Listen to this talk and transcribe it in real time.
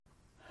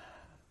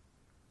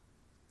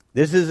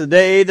This is the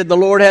day that the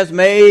Lord has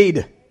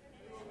made.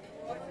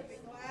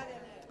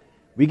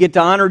 We get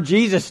to honor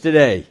Jesus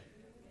today,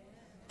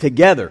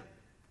 together.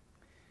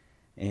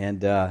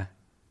 And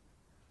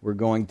we're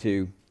going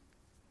to,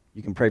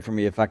 you can pray for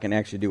me if I can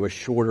actually do a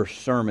shorter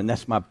sermon.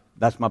 That's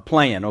my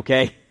plan,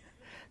 okay?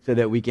 So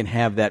that we can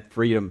have that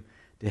freedom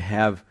to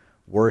have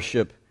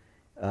worship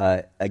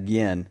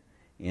again.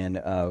 And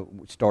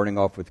starting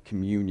off with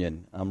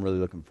communion. I'm really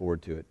looking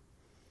forward to it.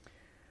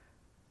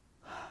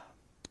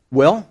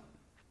 Well,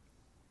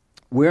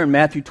 we're in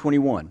Matthew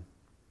 21.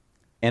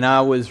 And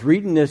I was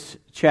reading this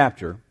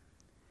chapter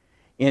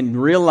and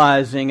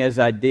realizing as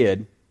I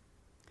did,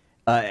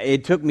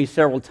 it took me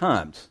several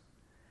times,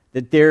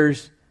 that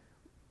there's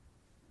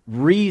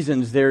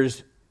reasons,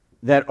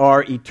 that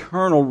are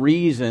eternal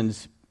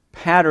reasons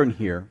patterned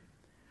here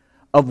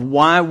of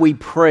why we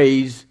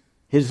praise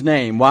His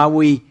name, why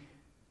we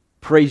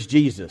praise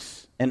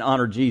Jesus and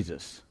honor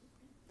Jesus.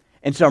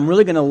 And so I'm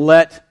really going to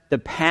let the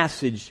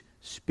passage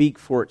speak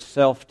for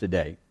itself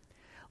today.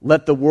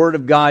 Let the Word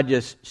of God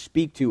just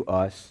speak to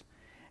us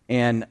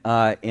and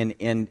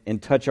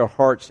touch our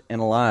hearts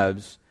and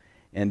lives,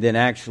 and then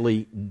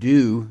actually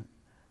do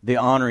the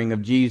honoring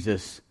of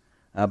Jesus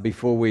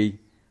before we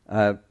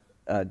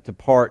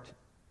depart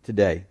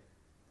today.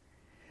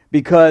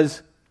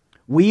 Because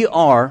we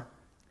are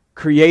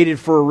created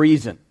for a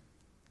reason.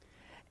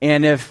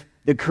 And if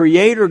the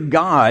Creator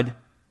God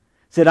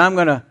said, I'm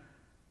going to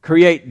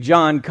create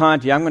John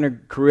Conte, I'm going to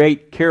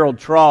create Carol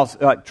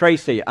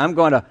Tracy, I'm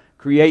going to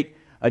create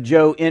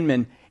Joe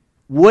Inman,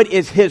 what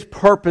is His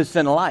purpose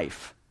in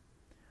life?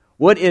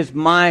 What is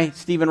my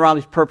Stephen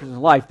Riley's purpose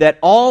in life? That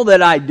all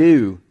that I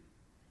do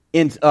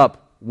ends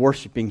up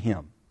worshiping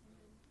Him.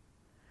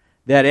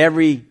 That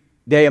every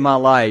day of my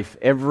life,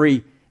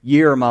 every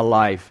year of my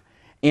life.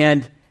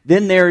 And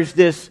then there's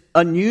this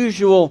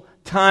unusual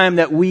time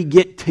that we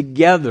get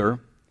together.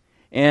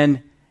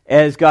 And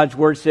as God's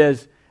Word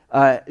says,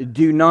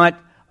 do not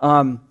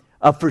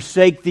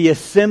forsake the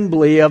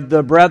assembly of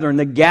the brethren,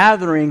 the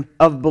gathering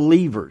of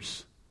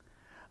believers.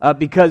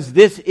 Because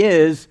this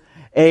is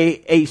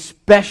a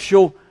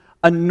special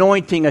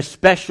anointing, a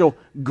special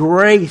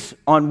grace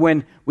on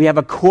when we have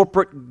a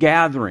corporate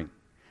gathering.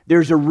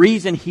 There's a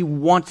reason He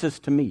wants us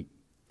to meet.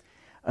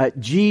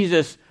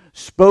 Jesus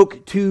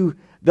spoke to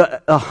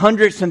the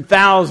hundreds and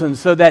thousands,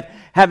 so that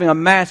having a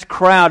mass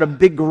crowd, a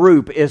big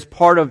group, is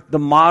part of the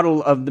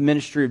model of the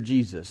ministry of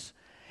Jesus.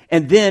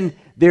 And then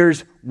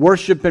there's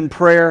worship and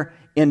prayer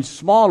in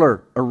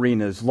smaller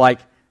arenas, like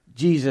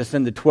Jesus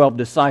and the 12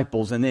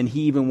 disciples. And then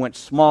He even went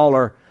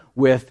smaller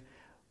with,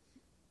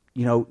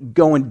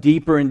 going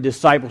deeper in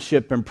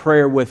discipleship and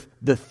prayer with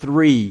the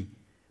three,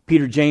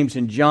 Peter, James,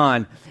 and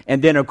John.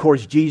 And then, of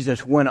course,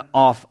 Jesus went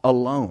off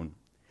alone.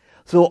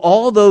 So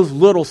all those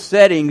little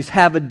settings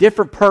have a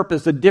different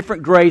purpose, a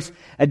different grace,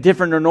 a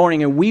different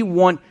anointing, and we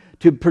want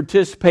to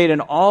participate in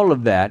all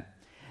of that.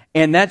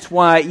 And that's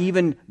why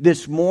even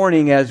this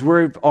morning, as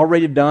we've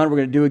already done, we're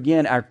going to do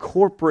again, our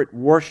corporate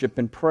worship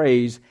and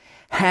praise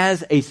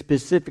has a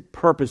specific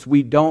purpose.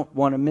 We don't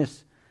want to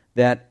miss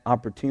that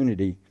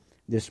opportunity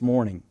this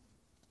morning.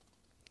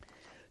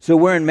 So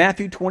we're in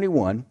Matthew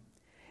 21,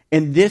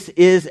 and this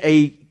is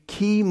a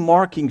key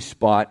marking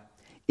spot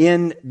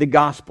in the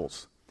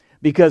Gospels.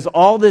 Because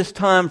all this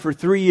time, for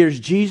 3 years,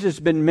 Jesus has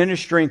been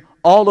ministering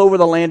all over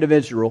the land of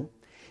Israel.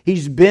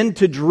 He's been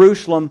to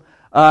Jerusalem.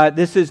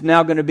 This is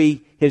now going to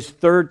be His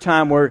third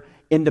time. Where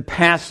in the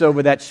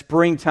Passover, that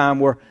springtime,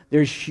 where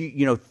there's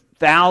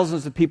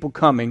thousands of people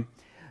coming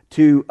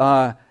to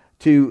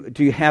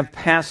have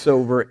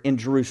Passover in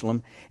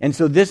Jerusalem. And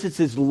so this is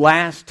His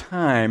last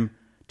time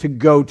to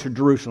go to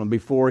Jerusalem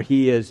before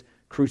He is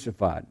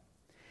crucified.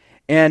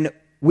 And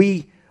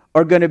we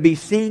are going to be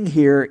seeing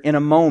here in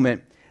a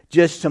moment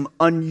just some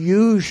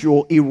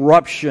unusual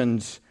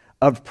eruptions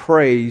of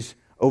praise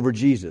over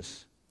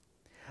Jesus.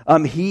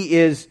 He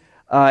is,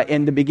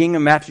 in the beginning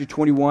of Matthew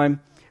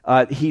 21,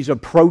 He's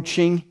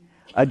approaching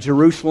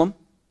Jerusalem.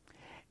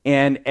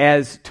 And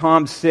as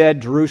Tom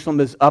said,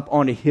 Jerusalem is up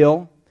on a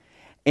hill.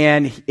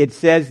 And it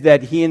says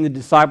that He and the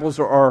disciples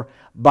are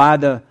by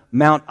the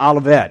Mount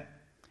Olivet,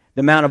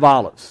 the Mount of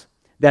Olives.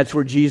 That's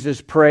where Jesus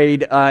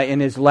prayed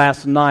in His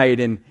last night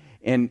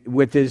and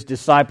with His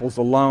disciples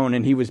alone,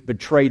 and He was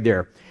betrayed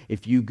there.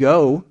 If you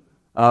go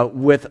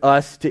with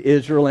us to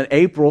Israel in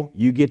April,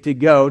 you get to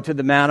go to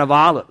the Mount of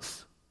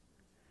Olives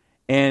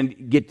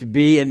and get to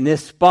be in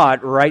this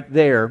spot right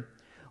there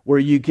where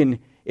you can,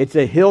 it's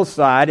a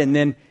hillside, and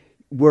then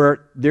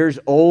where there's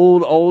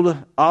old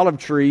olive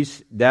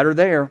trees that are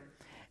there,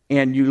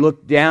 and you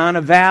look down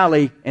a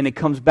valley and it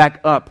comes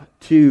back up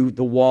to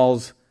the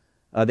walls,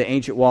 the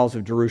ancient walls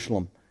of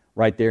Jerusalem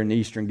right there in the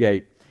Eastern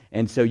Gate.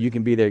 And so you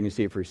can be there, you can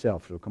see it for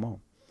yourself, so come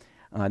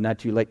on. Not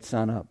too late to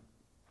sign up.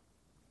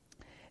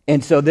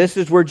 And so this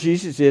is where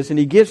Jesus is, and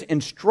He gives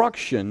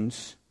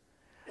instructions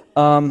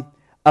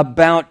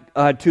about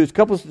to His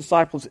couple of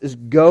disciples is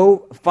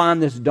go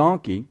find this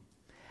donkey,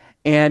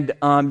 and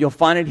you'll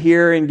find it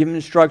here, and give Him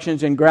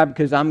instructions and grab it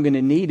because I'm going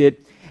to need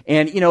it.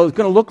 And, it's going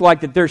to look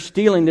like that they're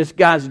stealing this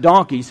guy's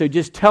donkey. So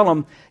just tell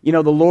them,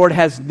 the Lord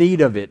has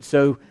need of it.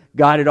 So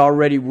God had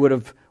already would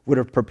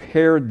have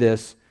prepared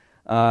this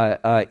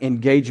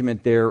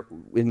engagement there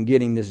in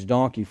getting this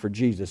donkey for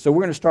Jesus. So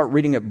we're going to start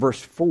reading at verse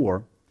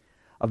 4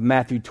 of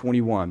Matthew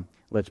 21.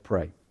 Let's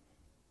pray.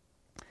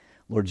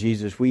 Lord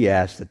Jesus, we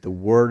ask that the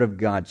Word of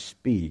God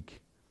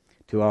speak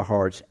to our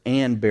hearts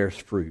and bears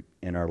fruit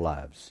in our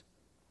lives.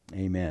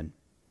 Amen.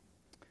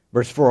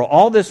 Verse 4,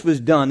 all this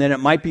was done that it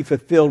might be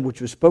fulfilled, which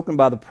was spoken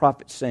by the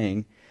prophet,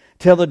 saying,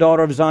 tell the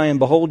daughter of Zion,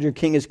 behold, your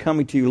king is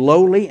coming to you,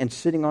 lowly and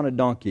sitting on a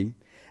donkey,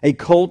 a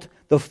colt,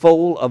 the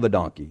foal of a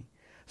donkey.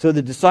 So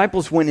the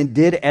disciples went and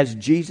did as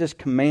Jesus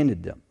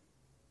commanded them.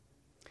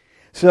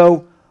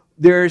 So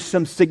there's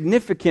some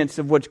significance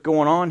of what's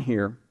going on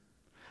here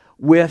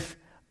with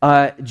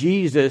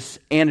Jesus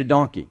and a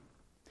donkey.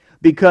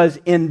 Because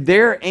in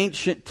their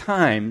ancient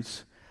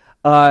times,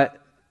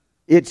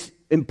 it's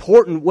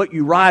important what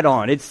you ride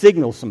on. It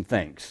signals some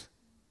things.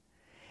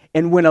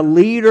 And when a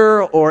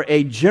leader or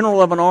a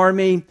general of an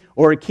army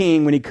or a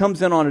king, when he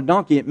comes in on a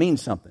donkey, it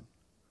means something.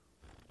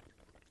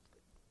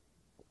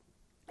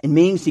 It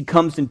means he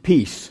comes in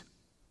peace.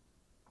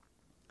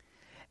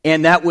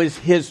 And that was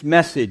his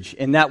message,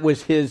 and that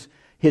was his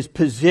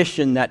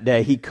position that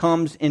day. He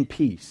comes in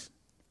peace.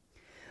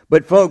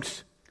 But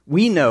folks,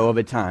 we know of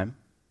a time,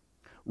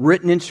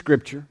 written in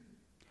Scripture,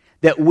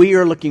 that we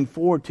are looking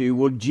forward to,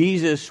 well,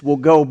 Jesus will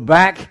go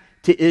back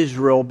to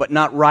Israel, but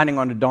not riding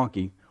on a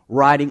donkey,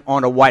 riding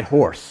on a white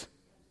horse.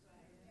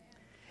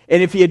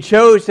 And if he had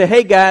chose to,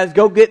 hey guys,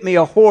 go get me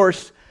a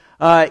horse,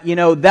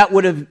 that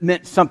would have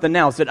meant something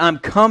else. That I'm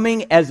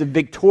coming as a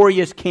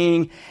victorious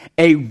king,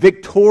 a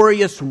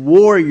victorious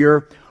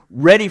warrior,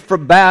 ready for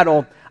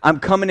battle. I'm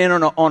coming in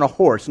on a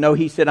horse. No,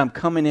 he said, I'm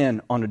coming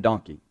in on a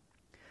donkey.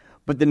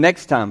 But the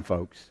next time,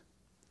 folks,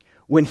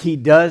 when he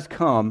does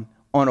come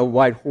on a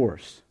white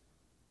horse,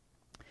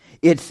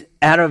 it's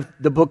out of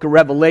the book of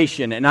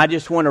Revelation, and I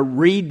just want to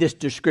read this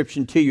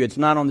description to you. It's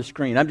not on the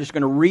screen. I'm just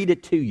going to read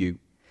it to you.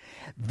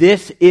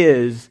 This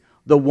is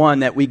the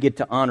one that we get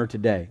to honor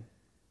today.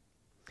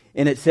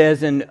 And it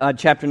says in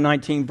chapter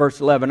 19,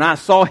 verse 11, I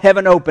saw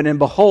heaven open, and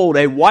behold,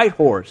 a white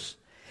horse,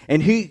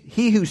 and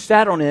he who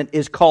sat on it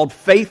is called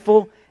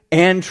Faithful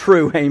and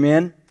True.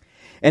 Amen.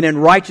 And in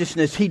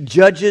righteousness he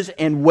judges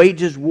and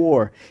wages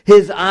war.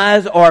 His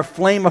eyes are a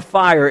flame of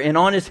fire, and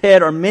on his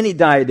head are many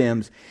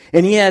diadems.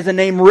 And he has a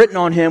name written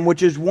on him,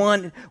 which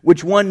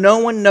no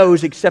one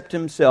knows except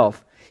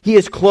himself. He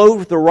is clothed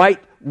with the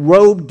right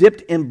robe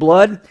dipped in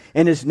blood,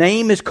 and his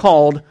name is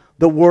called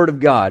the Word of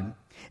God.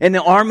 And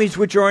the armies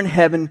which are in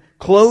heaven,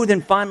 clothed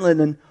in fine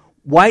linen,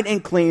 white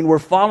and clean, were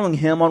following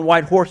him on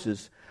white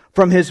horses.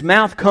 From his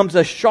mouth comes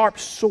a sharp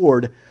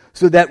sword,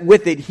 so that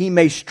with it he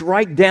may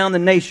strike down the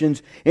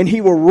nations, and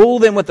he will rule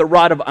them with a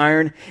rod of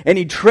iron, and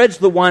he treads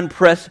the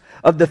winepress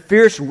of the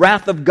fierce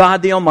wrath of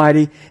God the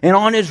Almighty. And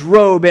on his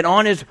robe and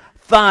on his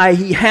thigh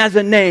he has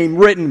a name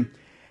written,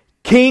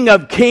 King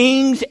of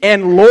Kings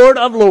and Lord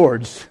of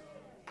Lords.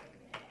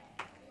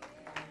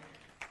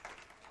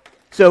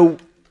 So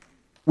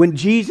when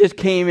Jesus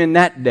came in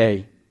that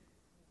day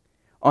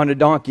on a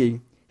donkey,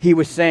 he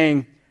was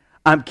saying,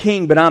 I'm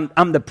king, but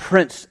I'm the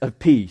Prince of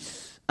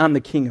Peace. I'm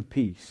the King of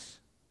Peace.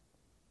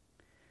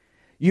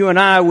 You and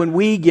I, when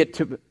we get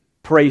to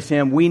praise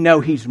him, we know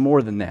he's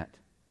more than that.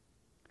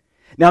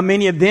 Now,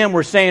 many of them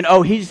were saying,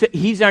 oh,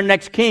 he's our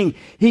next king.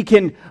 He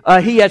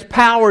has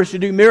powers to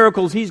do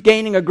miracles. He's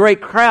gaining a great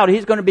crowd.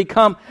 He's going to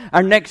become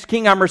our next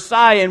king, our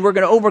Messiah, and we're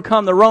going to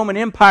overcome the Roman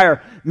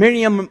Empire.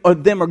 Many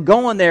of them are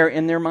going there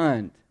in their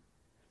mind.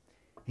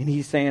 And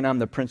he's saying, I'm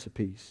the Prince of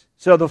Peace.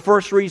 So the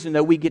first reason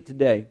that we get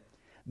today,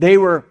 they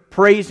were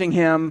praising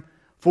him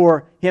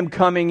for him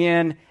coming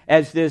in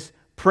as this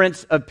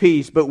Prince of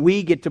Peace, but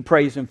we get to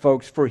praise him,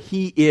 folks, for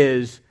he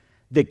is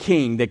the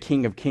King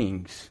of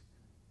Kings.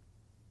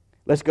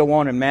 Let's go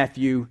on in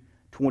Matthew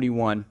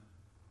 21,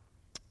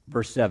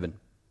 verse 7.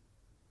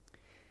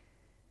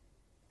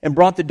 And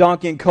brought the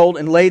donkey and colt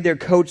and laid their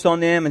coats on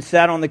them and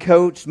sat on the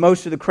coats.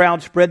 Most of the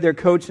crowd spread their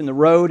coats in the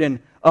road, and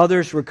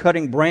others were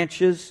cutting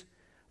branches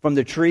from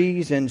the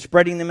trees and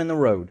spreading them in the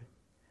road.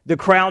 The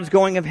crowds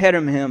going ahead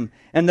of him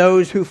and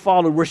those who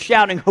followed were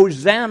shouting,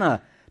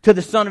 Hosanna to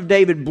the Son of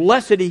David.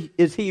 Blessed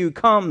is he who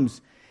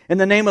comes in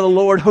the name of the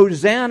Lord.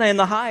 Hosanna in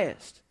the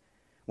highest.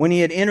 When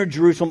he had entered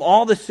Jerusalem,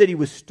 all the city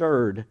was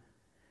stirred.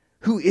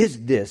 Who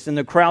is this? And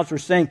the crowds were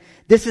saying,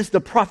 this is the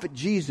prophet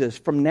Jesus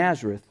from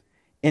Nazareth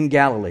in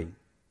Galilee.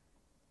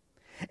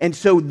 And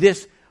so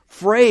this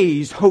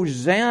phrase,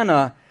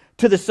 Hosanna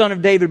to the Son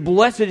of David,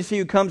 blessed is he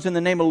who comes in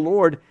the name of the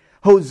Lord,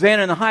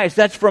 Hosanna in the highest.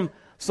 That's from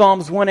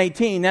Psalms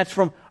 118. That's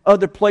from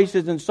other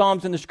places in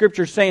Psalms in the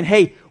Scripture saying,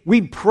 hey,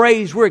 we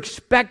praise, we're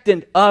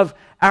expectant of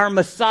our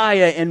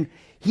Messiah, and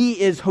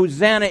he is,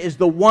 Hosanna is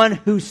the one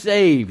who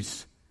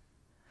saves.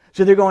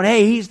 So they're going,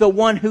 hey, he's the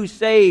one who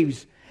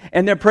saves.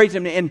 And they're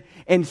praising him.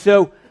 And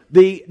so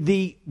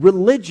the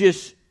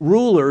religious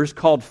rulers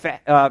called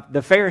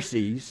the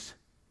Pharisees,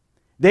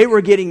 they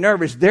were getting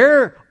nervous.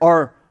 There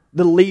are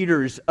the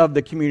leaders of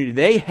the community.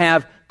 They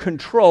have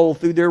control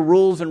through their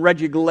rules and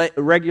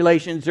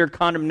regulations, their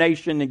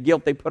condemnation and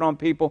guilt they put on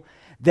people.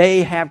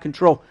 They have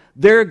control.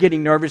 They're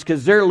getting nervous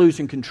because they're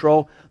losing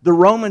control. The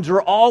Romans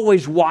are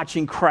always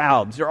watching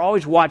crowds. They're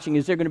always watching,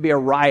 is there going to be a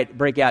riot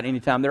break out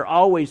anytime? They're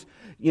always,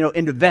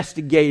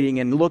 investigating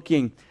and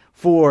looking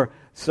for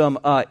some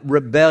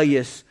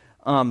rebellious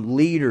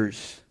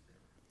leaders.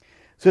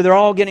 So they're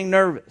all getting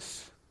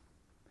nervous.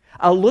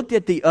 I looked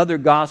at the other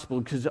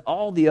Gospels because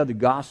all the other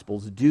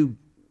Gospels do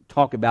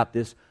talk about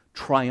this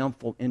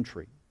triumphal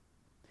entry.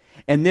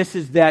 And this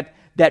is that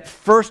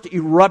first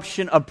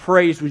eruption of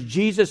praise was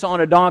Jesus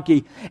on a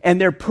donkey, and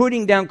they're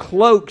putting down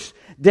cloaks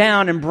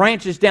down and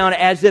branches down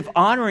as if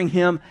honoring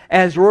him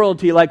as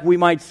royalty, like we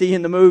might see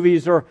in the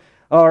movies, or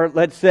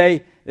let's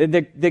say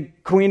the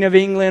Queen of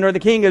England or the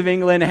King of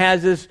England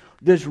has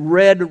this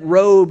red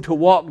robe to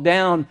walk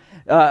down,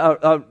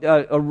 runner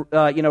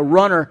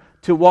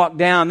to walk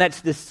down.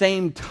 That's the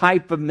same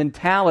type of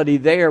mentality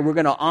there. We're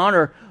going to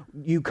honor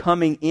you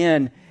coming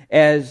in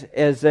as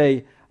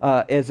a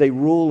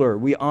ruler.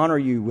 We honor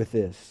you with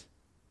this.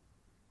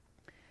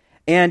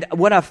 And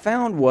what I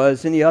found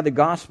was in the other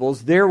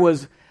Gospels,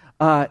 they're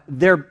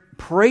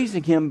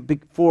praising him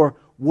for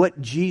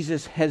what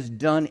Jesus has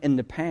done in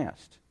the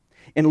past.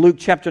 In Luke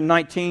chapter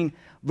 19,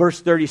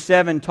 verse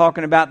 37,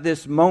 talking about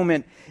this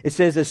moment, it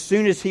says, as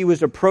soon as he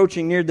was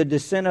approaching near the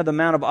descent of the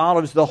Mount of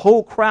Olives, the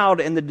whole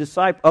crowd and the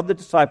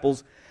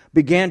disciples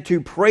began to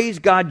praise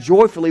God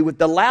joyfully with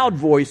the loud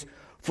voice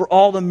for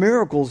all the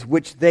miracles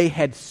which they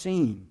had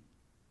seen.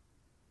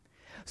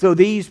 So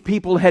these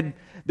people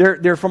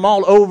they're from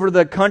all over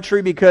the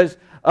country because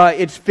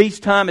it's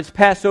feast time, it's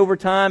Passover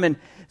time, and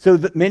so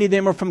many of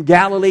them are from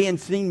Galilee and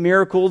seeing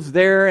miracles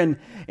there, and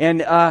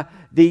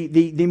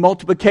the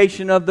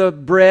multiplication of the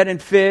bread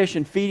and fish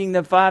and feeding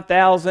the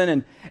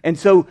 5,000, and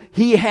so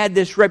he had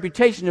this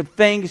reputation of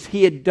things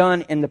he had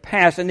done in the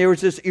past, and there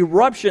was this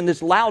eruption,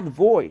 this loud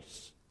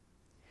voice.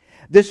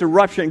 This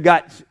eruption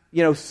got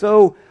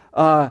so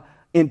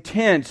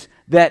intense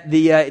that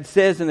it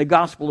says in the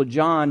Gospel of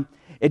John,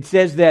 it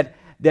says that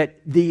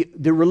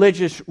the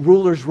religious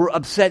rulers were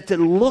upset. That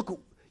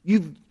look,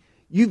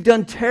 you've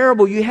done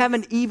terrible. You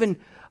haven't even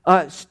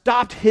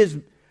stopped his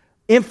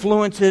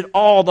influence at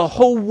all. The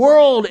whole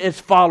world is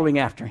following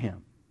after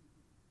him.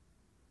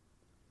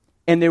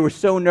 And they were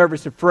so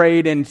nervous,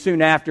 afraid, and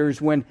soon after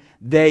is when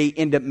they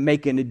end up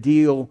making a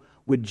deal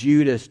with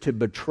Judas to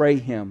betray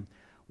him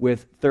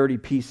with 30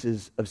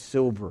 pieces of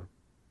silver.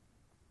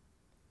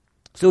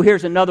 So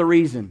here's another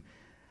reason.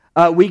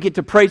 We get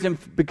to praise him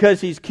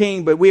because he's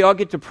king, but we all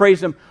get to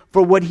praise him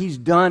for what he's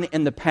done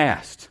in the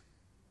past.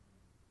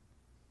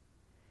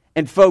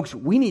 And folks,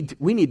 we need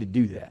to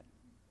do that.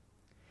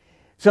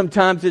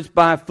 Sometimes it's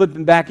by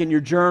flipping back in your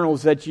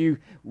journals that you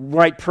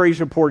write praise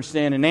reports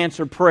in and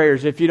answer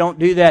prayers. If you don't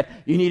do that,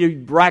 you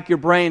need to rack your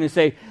brain and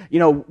say,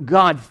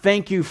 God,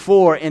 thank you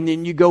for, and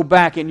then you go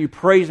back and you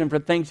praise him for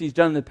things he's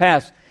done in the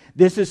past.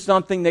 This is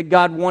something that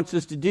God wants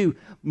us to do.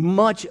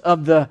 Much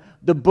of the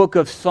book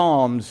of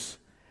Psalms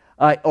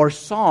or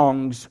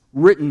songs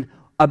written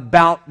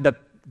about the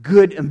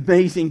good,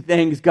 amazing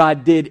things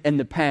God did in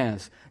the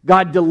past.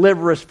 God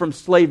deliver us from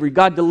slavery.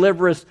 God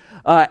deliver us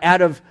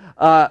out of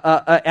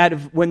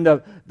when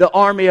the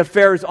army of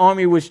Pharaoh's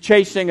army was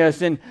chasing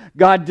us, and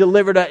God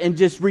delivered us, and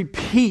just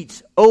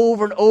repeats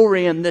over and over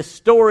again the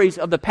stories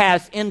of the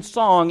past in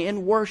song,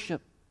 in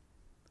worship.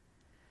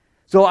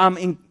 So I'm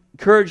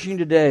encouraging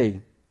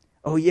today,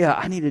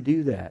 I need to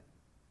do that.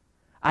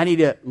 I need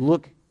to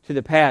look to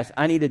the past.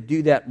 I need to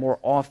do that more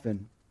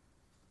often.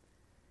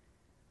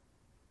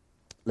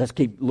 Let's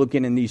keep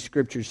looking in these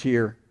scriptures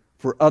here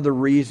for other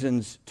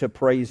reasons to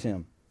praise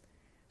him.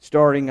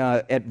 Starting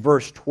at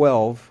verse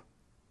 12,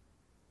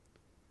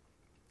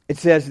 it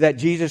says that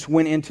Jesus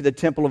went into the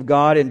temple of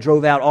God and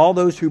drove out all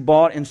those who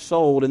bought and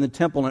sold in the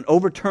temple and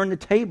overturned the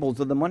tables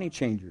of the money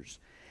changers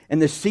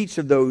and the seats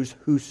of those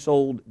who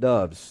sold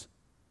doves.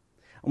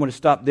 I want to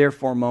stop there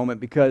for a moment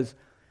because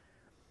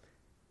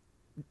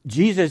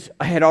Jesus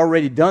had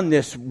already done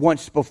this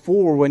once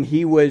before when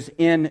he was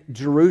in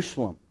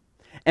Jerusalem.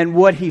 And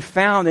what he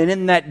found, and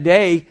in that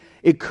day,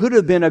 it could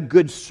have been a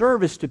good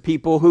service to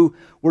people who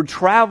were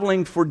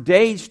traveling for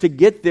days to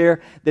get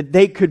there, that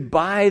they could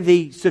buy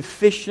the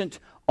sufficient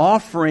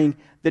offering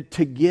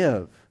to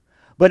give.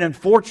 But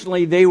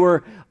unfortunately, they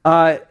were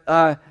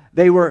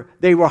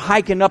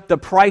hiking up the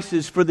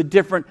prices for the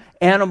different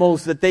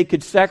animals that they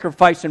could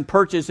sacrifice and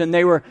purchase, and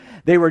they were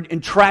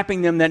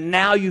entrapping them that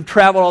now you've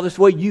traveled all this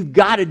way, you've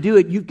got to do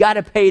it, you've got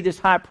to pay this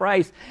high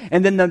price.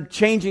 And then them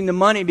changing the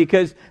money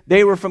because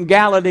they were from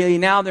Galilee,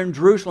 now they're in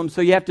Jerusalem,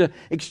 so you have to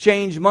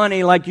exchange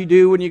money like you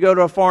do when you go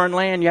to a foreign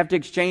land. You have to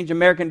exchange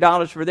American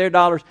dollars for their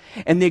dollars,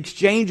 and the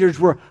exchangers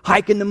were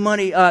hiking the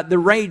money, the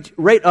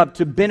rate up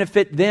to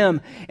benefit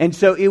them. And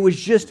so it was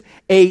just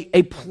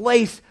a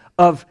place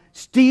of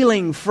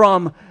stealing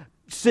from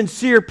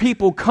sincere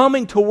people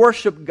coming to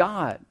worship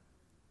God.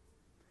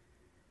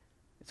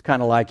 It's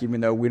kind of like,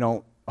 even though we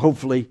don't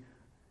hopefully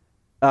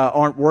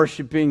aren't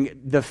worshiping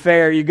the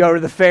fair. You go to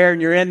the fair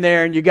and you're in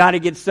there and you got to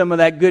get some of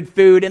that good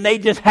food, and they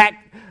just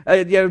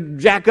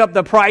jack up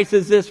the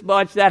prices this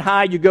much, that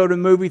high. You go to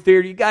the movie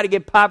theater, you got to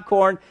get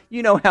popcorn.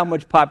 You know how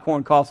much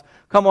popcorn costs.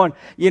 Come on,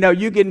 you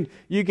can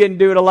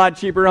do it a lot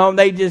cheaper at home.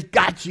 They just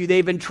got you.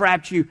 They've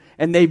entrapped you,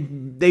 and they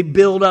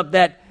build up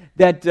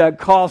that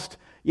cost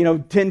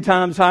 10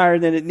 times higher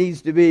than it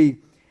needs to be,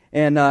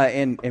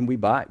 and we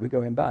buy it. We go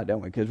ahead and buy it,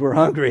 don't we? Because we're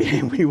hungry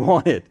and we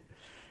want it.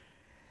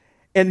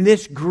 And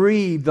this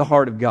grieved the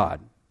heart of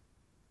God,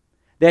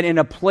 that in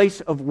a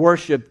place of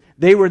worship,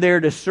 they were there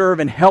to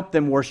serve and help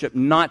them worship,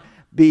 not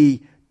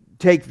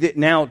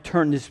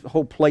turn this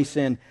whole place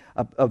in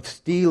of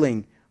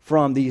stealing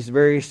from these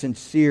very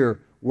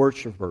sincere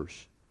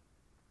worshipers.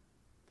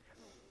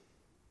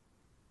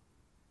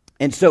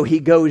 And so he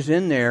goes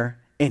in there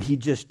and he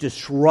just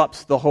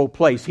disrupts the whole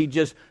place. He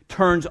just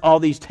turns all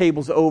these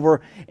tables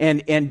over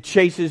and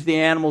chases the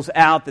animals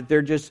out that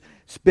they're just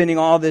spending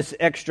all this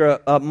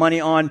extra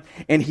money on.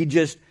 And he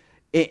just,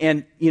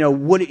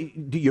 what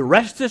do you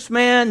arrest this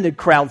man? The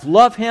crowds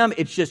love him.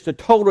 It's just a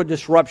total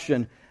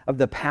disruption of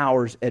the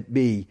powers at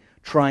be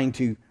trying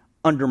to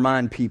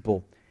undermine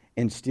people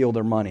and steal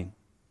their money.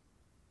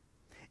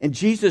 And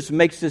Jesus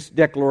makes this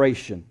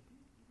declaration.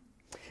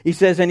 He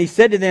says, and he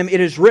said to them, it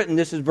is written,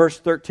 this is verse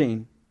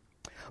 13,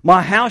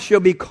 my house shall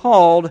be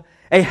called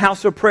a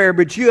house of prayer,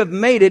 but you have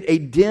made it a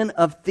den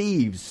of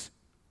thieves.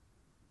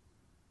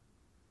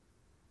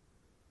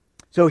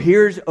 So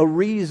here's a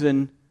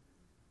reason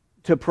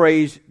to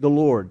praise the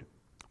Lord.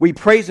 We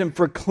praise Him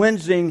for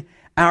cleansing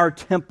our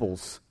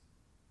temples.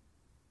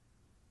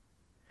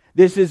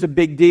 This is a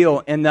big deal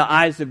in the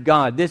eyes of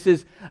God. This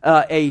is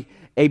a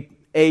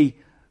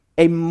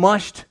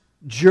must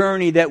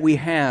journey that we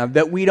have,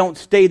 that we don't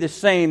stay the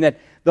same, that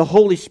the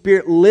Holy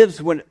Spirit lives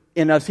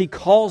in us. He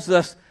calls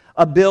us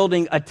a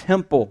building, a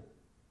temple.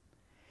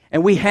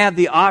 And we have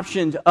the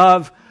options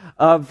of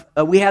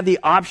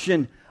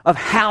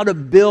how to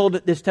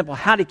build this temple,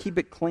 how to keep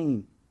it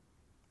clean.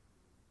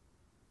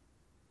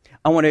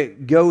 I want to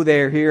go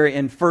there here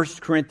in 1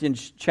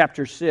 Corinthians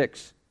chapter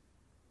 6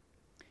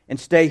 and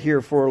stay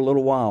here for a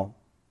little while.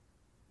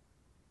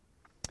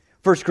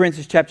 1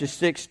 Corinthians chapter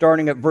 6,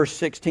 starting at verse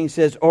 16,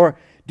 says, or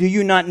do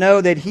you not know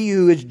that he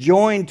who is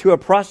joined to a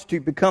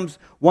prostitute becomes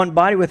one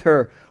body with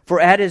her? For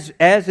as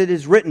it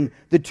is written,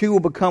 the two will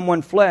become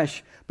one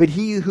flesh. But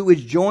he who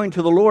is joined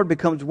to the Lord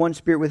becomes one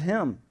spirit with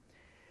him.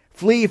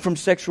 Flee from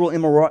sexual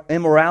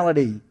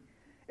immorality.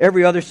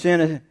 Every other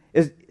sin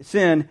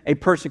a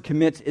person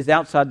commits is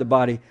outside the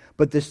body,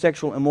 but the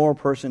sexual immoral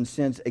person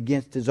sins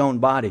against his own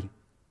body.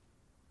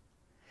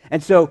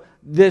 And so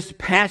this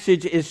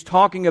passage is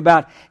talking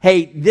about,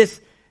 hey,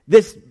 this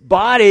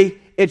body,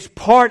 it's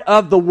part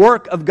of the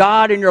work of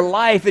God in your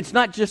life. It's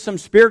not just some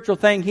spiritual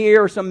thing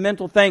here or some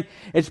mental thing.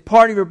 It's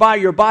part of your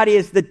body. Your body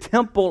is the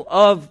temple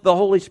of the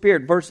Holy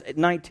Spirit, verse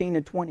 19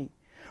 and 20.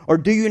 Or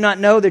do you not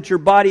know that your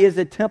body is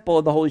a temple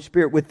of the Holy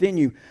Spirit within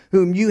you,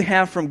 whom you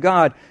have from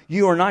God?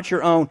 You are not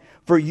your own,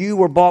 for you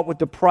were bought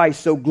with a price.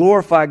 So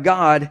glorify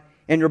God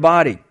in your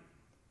body.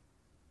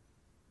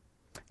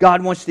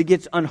 God wants to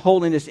get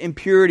unholiness,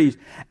 impurities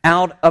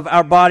out of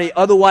our body.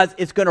 Otherwise,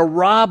 it's going to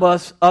rob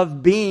us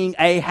of being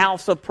a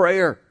house of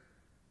prayer.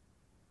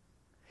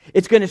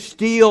 It's going to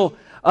steal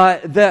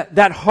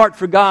that heart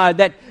for God,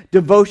 that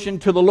devotion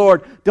to the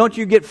Lord. Don't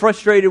you get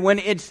frustrated when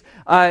it's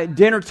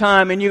dinner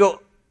time and you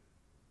go,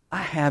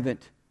 I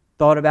haven't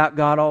thought about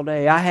God all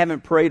day. I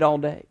haven't prayed all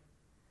day.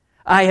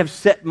 I have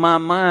set my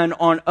mind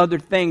on other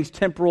things,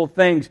 temporal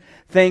things,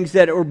 things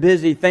that are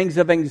busy, things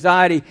of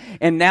anxiety,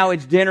 and now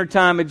it's dinner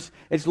time,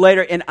 it's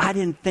later, and I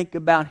didn't think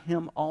about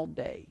Him all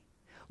day.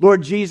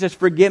 Lord Jesus,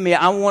 forgive me.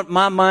 I want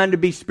my mind to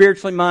be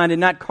spiritually minded,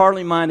 not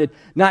carnally minded,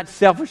 not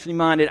selfishly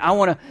minded. I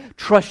want to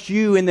trust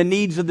You in the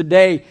needs of the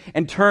day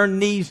and turn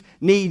these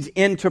needs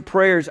into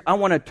prayers. I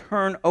want to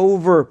turn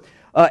over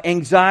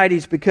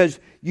anxieties because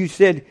You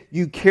said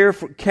You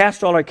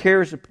cast all our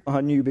cares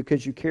upon You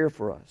because You care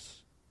for us.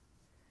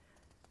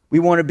 We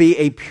want to be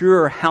a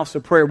pure house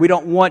of prayer. We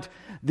don't want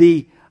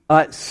the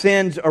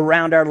sins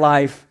around our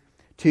life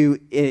to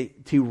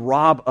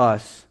rob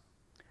us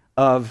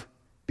of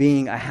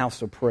being a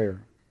house of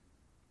prayer.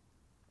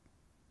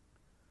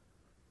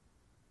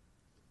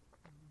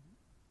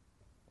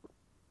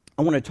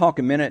 I want to talk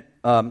a minute,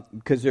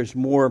 because there's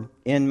more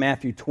in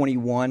Matthew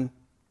 21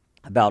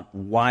 about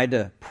why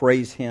to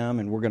praise Him,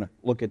 and we're going to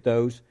look at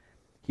those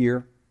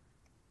here.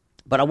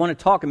 But I want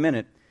to talk a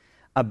minute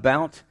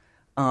about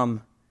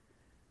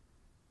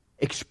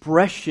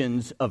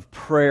expressions of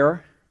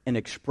prayer and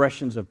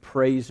expressions of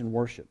praise and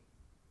worship.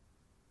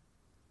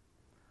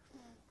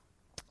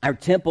 Our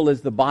temple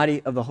is the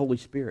body of the Holy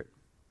Spirit.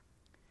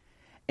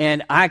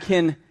 And I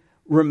can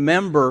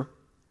remember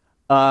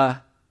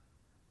that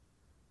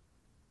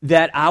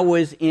I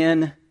was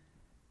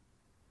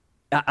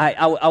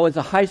I was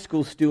a high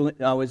school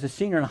student. I was a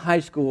senior in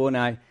high school, and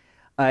I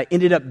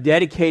ended up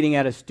dedicating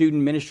at a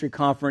student ministry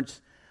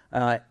conference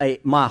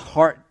my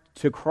heart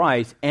to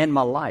Christ and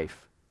my life.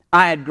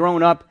 I had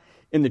grown up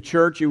in the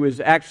church. It was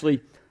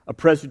actually a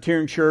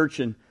Presbyterian church,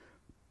 and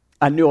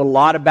I knew a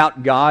lot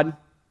about God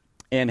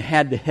and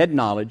had the head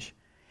knowledge.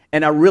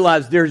 And I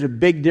realized there's a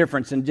big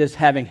difference in just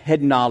having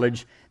head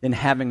knowledge than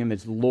having Him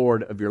as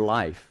Lord of your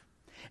life.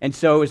 And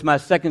so it was my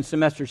second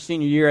semester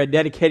senior year. I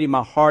dedicated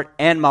my heart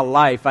and my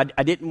life. I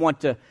didn't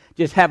want to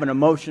just have an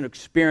emotional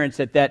experience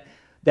at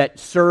that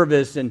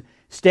service and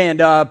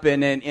stand up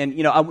and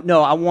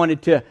I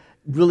wanted to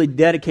really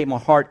dedicate my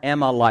heart and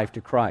my life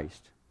to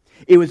Christ.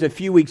 It was a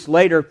few weeks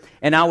later,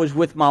 and I was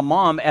with my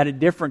mom at a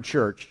different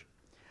church.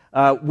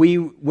 We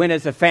went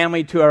as a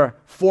family to a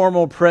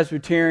formal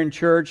Presbyterian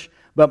church,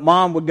 but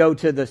Mom would go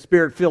to the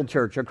Spirit-filled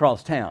church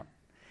across town.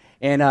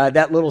 And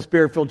that little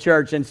Spirit-filled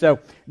church. And so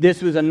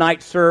this was a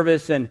night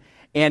service, and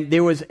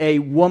there was a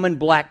woman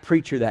black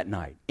preacher that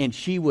night, and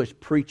she was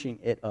preaching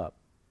it up.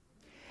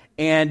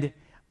 And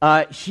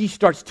she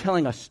starts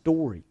telling a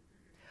story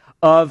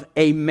of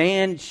a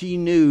man she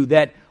knew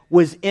that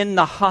was in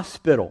the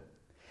hospital,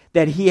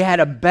 that he had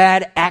a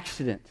bad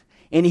accident,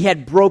 and he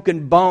had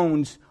broken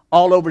bones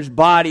all over his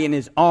body and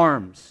his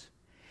arms.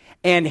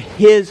 And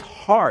his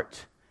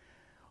heart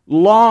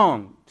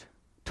longed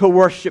to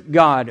worship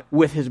God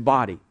with his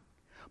body.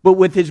 But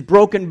with his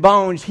broken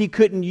bones, he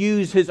couldn't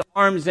use his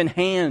arms and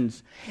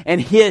hands.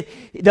 And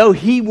though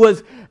he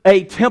was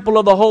a temple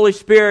of the Holy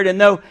Spirit, and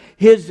though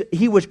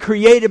he was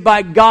created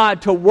by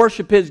God to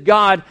worship his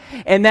God,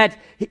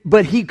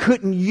 but he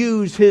couldn't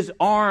use his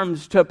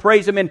arms to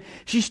praise Him. And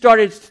she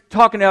started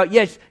talking about,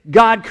 yes,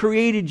 God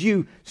created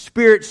you,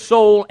 spirit,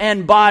 soul,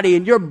 and body.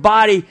 And your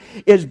body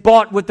is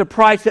bought with the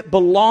price that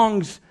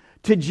belongs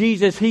to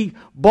Jesus. He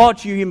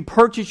bought you and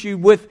purchased you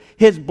with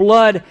His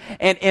blood.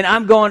 And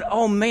I'm going,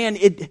 oh man,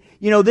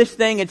 this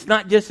thing, it's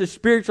not just a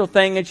spiritual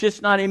thing. It's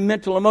just not a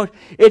mental emotion.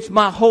 It's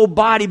my whole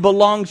body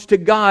belongs to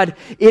God.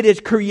 It is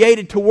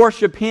created to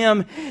worship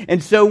Him.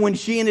 And so when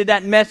she ended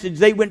that message,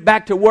 they went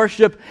back to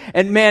worship.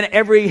 And man,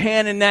 every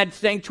hand in that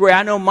sanctuary,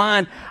 I know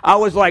mine, I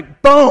was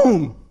like,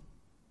 boom!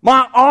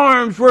 My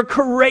arms were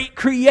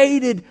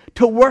created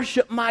to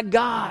worship my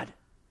God.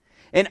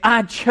 And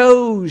I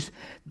chose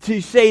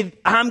to say,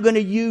 I'm going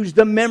to use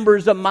the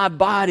members of my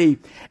body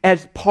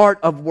as part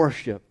of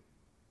worship.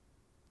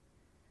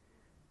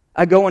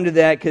 I go into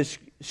that because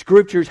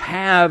scriptures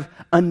have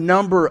a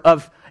number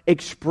of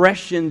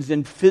expressions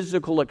and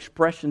physical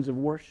expressions of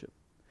worship.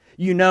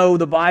 You know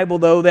the Bible,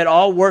 though, that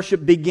all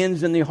worship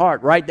begins in the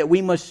heart, right? That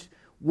we must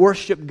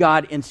worship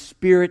God in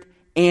spirit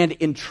and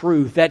in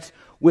truth. That's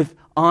with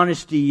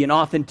honesty and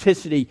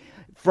authenticity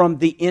from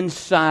the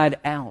inside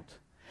out.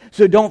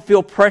 So don't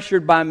feel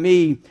pressured by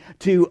me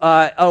to,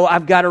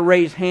 I've got to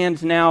raise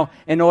hands now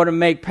in order to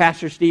make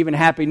Pastor Stephen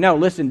happy. No,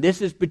 listen,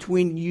 this is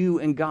between you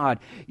and God.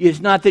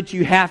 It's not that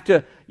you have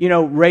to,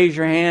 raise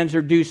your hands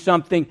or do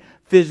something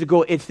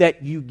physical. It's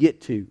that you get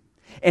to.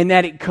 And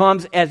that it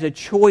comes as a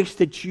choice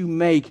that you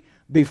make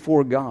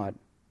before God.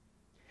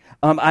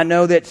 I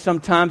know that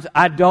sometimes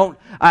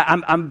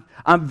I'm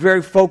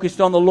very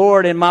focused on the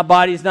Lord and my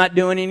body's not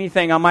doing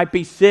anything. I might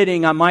be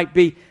sitting, I might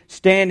be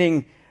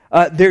standing.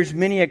 There's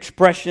many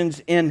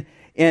expressions in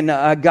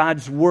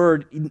God's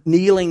Word,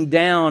 kneeling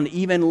down,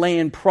 even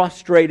laying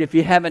prostrate. If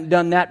you haven't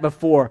done that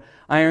before,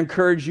 I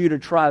encourage you to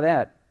try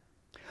that.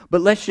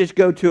 But let's just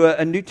go to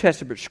a New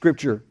Testament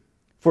scripture,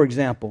 for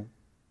example.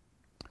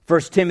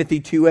 1 Timothy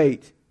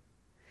 2:8.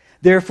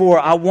 Therefore,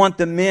 I want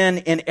the men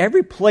in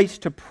every place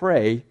to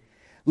pray,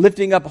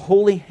 lifting up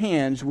holy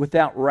hands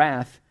without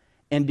wrath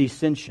and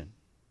dissension,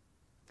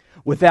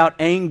 without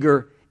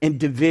anger and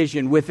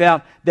division,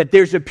 without that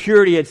there's a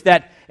purity. It's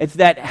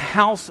that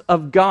house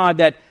of God,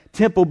 that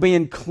temple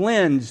being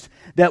cleansed,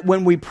 that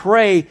when we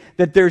pray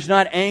that there's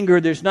not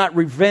anger, there's not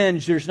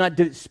revenge, there's not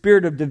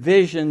spirit of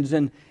divisions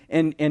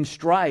and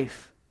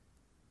strife.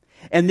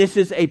 And this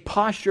is a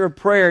posture of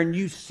prayer, and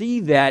you see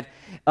that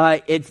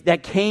that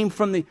came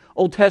from the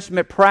Old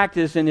Testament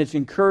practice, and it's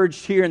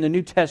encouraged here in the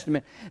New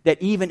Testament,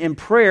 that even in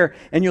prayer,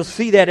 and you'll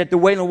see that at the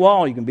Wailing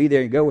Wall. You can be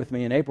there and go with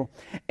me in April.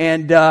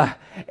 And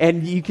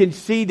you can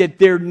see that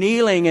they're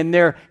kneeling and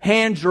their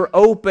hands are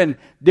open.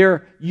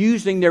 They're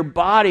using their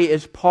body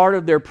as part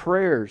of their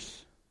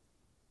prayers.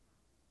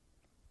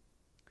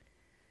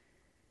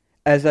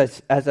 As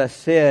I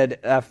said,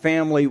 our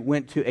family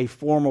went to a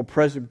formal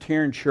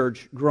Presbyterian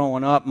church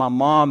growing up. My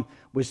mom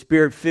was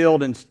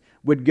Spirit-filled and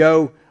would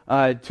go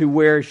to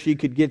where she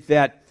could get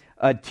that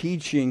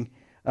teaching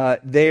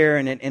there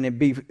and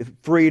be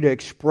free to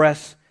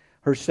express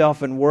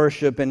herself in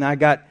worship. And I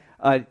got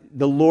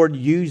the Lord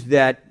used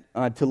that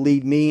to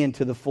lead me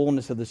into the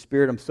fullness of the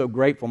Spirit. I'm so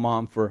grateful,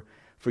 Mom, for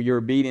your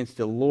obedience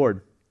to the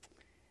Lord.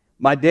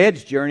 My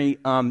dad's journey,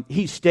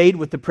 he stayed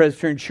with the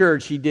Presbyterian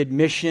Church. He did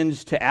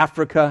missions to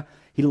Africa.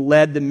 He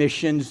led the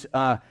missions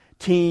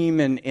team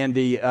and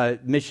the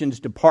missions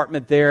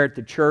department there at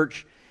the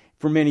church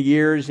for many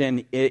years.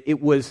 And he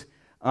was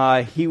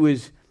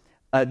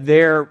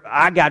there.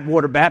 I got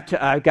water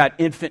baptized. I got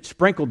infant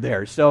sprinkled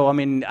there. So,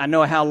 I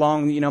know how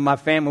long, my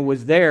family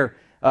was there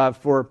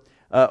for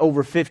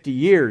over 50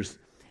 years.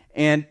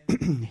 And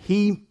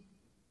he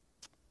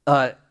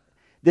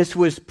This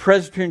was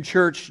Presbyterian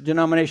Church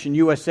Denomination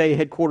USA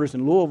headquarters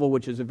in Louisville,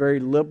 which is a very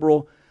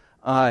liberal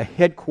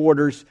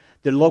headquarters.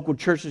 The local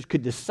churches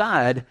could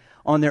decide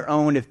on their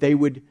own if they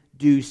would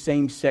do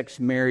same-sex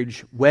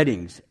marriage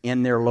weddings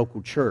in their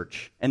local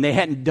church. And they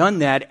hadn't done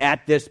that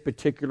at this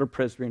particular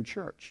Presbyterian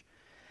church.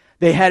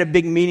 They had a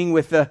big meeting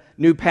with a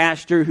new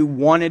pastor who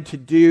wanted to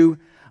do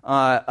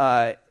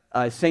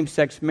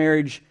same-sex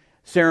marriage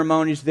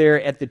ceremonies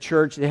there at the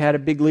church. They had a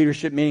big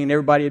leadership meeting, and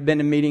everybody had been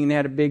to a meeting, and they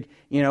had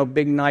a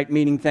big night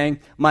meeting thing.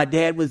 My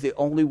dad was the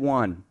only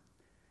one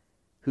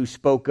who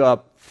spoke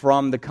up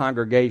from the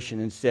congregation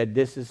and said,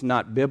 this is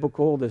not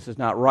biblical, this is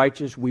not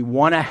righteous. We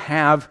want to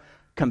have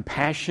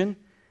compassion,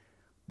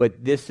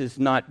 but this is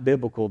not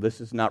biblical, this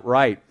is not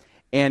right.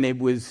 And it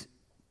was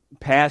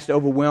passed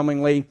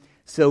overwhelmingly.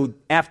 So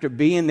after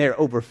being there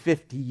over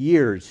 50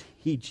 years,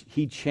 he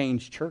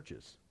changed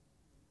churches.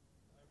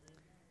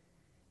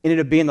 Ended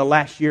up being the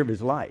last year of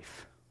his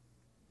life.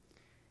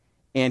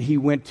 And he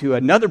went to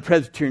another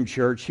Presbyterian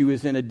church. He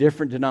was in a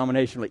different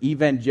denomination, like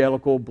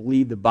evangelical,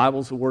 believed the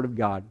Bible's the Word of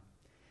God,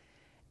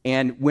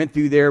 and went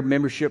through their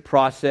membership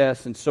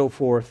process and so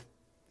forth.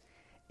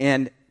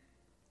 And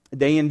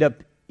they end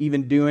up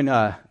even doing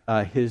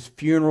his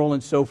funeral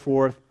and so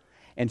forth.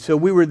 And so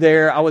we were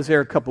there. I was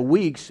there a couple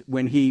weeks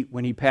when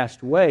he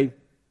passed away.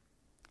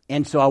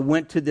 And so I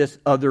went to this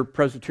other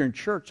Presbyterian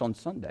church on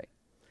Sunday.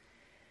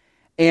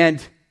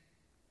 And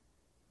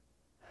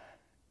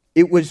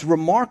it was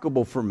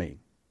remarkable for me.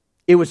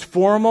 It was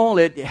formal.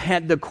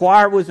 The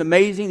choir was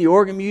amazing. The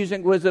organ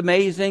music was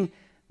amazing.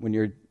 When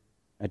you're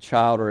a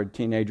child or a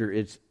teenager,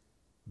 it's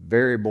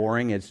very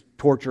boring. It's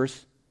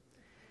torturous.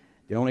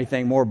 The only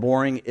thing more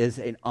boring is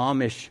an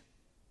Amish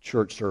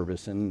church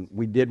service, and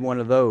we did one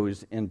of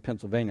those in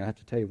Pennsylvania. I have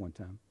to tell you one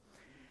time.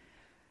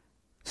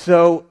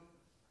 So,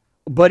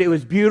 but it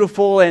was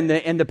beautiful, and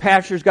the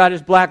pastor's got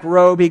his black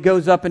robe. He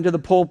goes up into the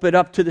pulpit,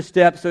 up to the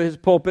steps, so his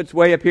pulpit's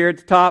way up here at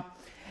the top.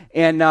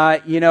 And,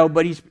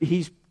 but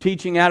he's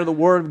teaching out of the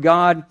Word of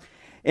God.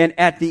 And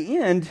at the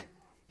end,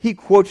 he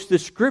quotes the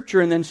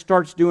Scripture and then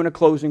starts doing a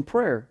closing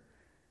prayer.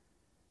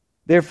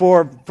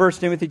 Therefore, 1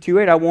 Timothy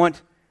 2:8, I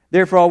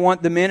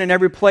want the men in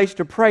every place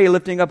to pray,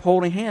 lifting up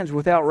holy hands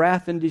without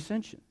wrath and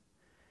dissension.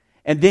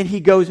 And then he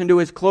goes into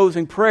his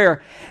closing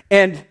prayer.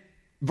 And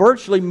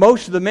virtually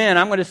most of the men,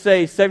 I'm going to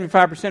say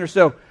 75% or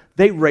so,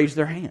 they raise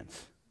their hands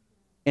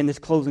in this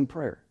closing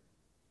prayer.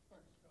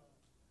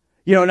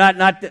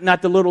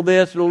 Not the little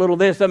this or the little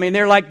this. I mean,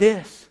 they're like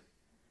this.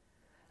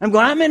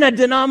 I'm in a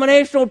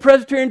denominational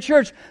Presbyterian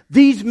church.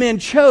 These men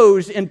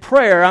chose in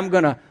prayer, I'm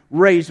going to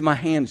raise my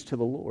hands to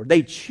the Lord.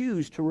 They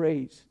choose to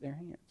raise their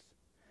hands.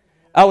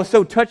 I was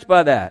so touched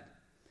by that.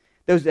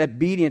 There was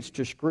obedience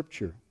to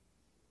Scripture.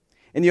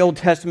 In the Old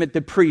Testament,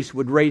 the priests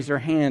would raise their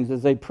hands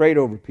as they prayed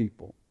over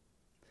people.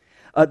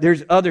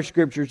 There's other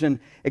scriptures and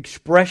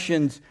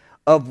expressions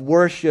of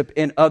worship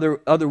in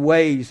other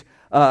ways.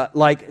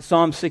 Like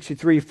Psalm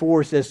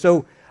 63:4 says,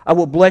 so I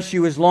will bless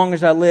you as long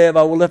as I live.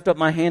 I will lift up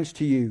my hands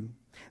to you.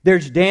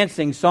 There's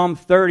dancing. Psalm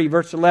 30,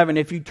 verse 11.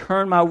 If you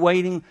turn my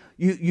wailing,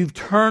 you've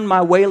turned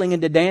my wailing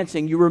into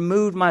dancing. You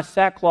removed my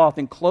sackcloth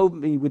and clothed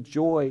me with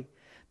joy,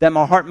 that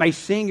my heart may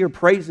sing your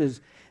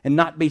praises and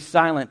not be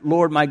silent.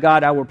 Lord, my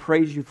God, I will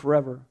praise you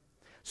forever.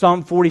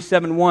 Psalm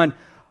 47:1.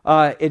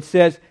 It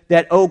says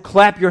that, oh,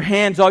 clap your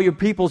hands, all your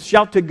people.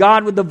 Shout to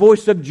God with the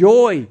voice of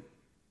joy.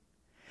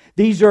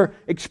 These are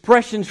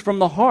expressions from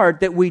the heart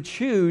that we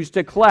choose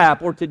to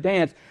clap or to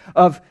dance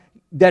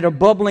that are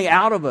bubbling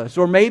out of us.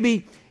 Or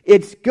maybe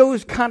it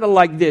goes kind of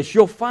like this.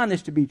 You'll find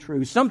this to be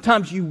true.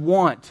 Sometimes you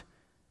want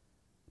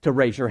to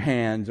raise your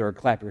hands or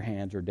clap your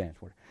hands or dance.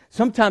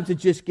 Sometimes it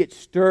just gets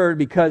stirred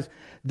because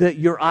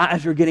your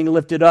eyes are getting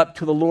lifted up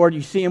to the Lord.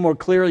 You see Him more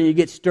clearly. You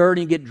get stirred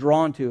and you get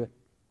drawn to it.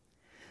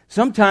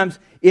 Sometimes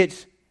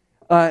it's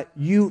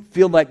you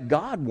feel like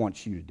God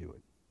wants you to do it.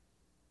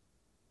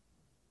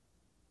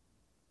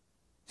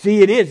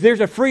 See, it is.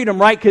 There's a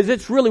freedom, right? Because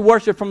it's really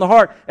worship from the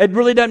heart. It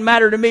really doesn't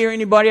matter to me or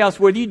anybody else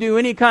whether you do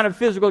any kind of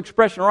physical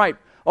expression right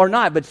or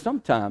not. But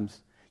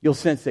sometimes you'll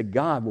sense that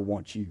God will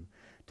want you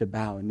to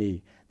bow a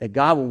knee, that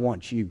God will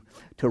want you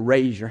to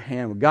raise your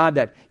hand with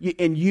God,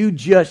 and you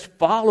just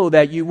follow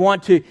that.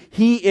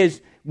 He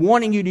is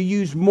wanting you to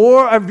use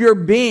more of your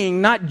being,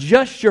 not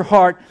just your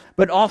heart,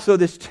 but also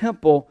this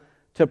temple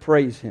to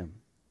praise Him.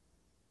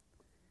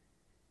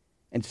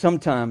 And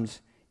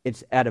sometimes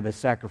it's out of a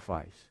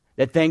sacrifice.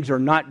 That things are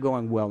not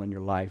going well in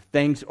your life.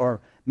 Things are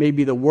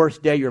maybe the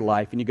worst day of your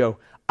life. And you go,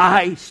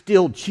 I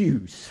still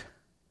choose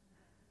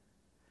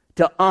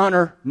to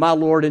honor my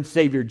Lord and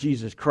Savior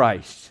Jesus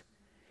Christ.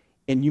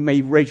 And you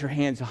may raise your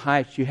hands the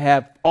highest you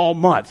have all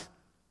month,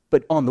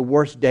 but on the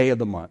worst day of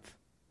the month,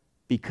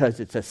 because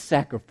it's a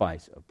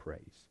sacrifice of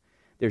praise.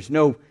 There's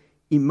no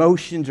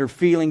emotions or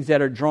feelings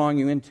that are drawing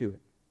you into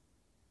it.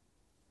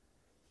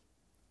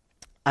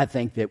 I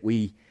think that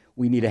we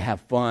need to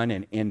have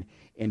fun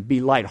and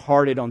be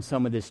lighthearted on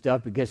some of this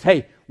stuff because,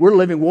 hey, we're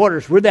Living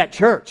Waters. We're that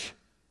church.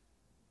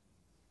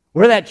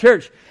 We're that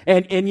church,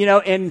 and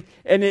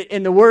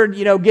the word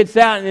gets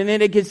out, and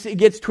then it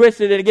gets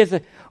twisted, and it gets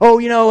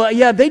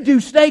they do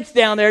snakes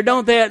down there,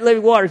 don't they, at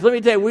Living Waters? Let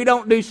me tell you, we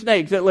don't do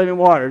snakes at Living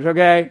Waters,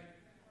 okay?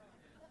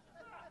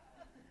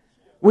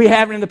 We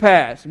haven't in the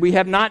past. We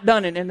have not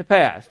done it in the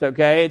past,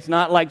 okay? It's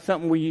not like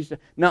something we used to.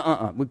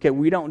 No, okay,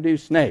 we don't do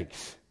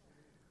snakes.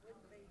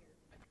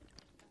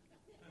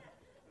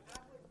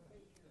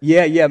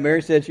 Yeah.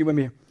 Mary said she wouldn't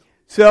be here.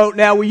 So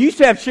now we used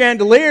to have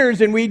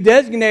chandeliers, and we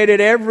designated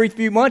every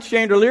few months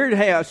chandelier to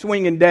have a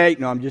swinging day.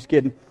 No, I'm just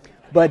kidding.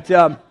 But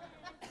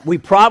we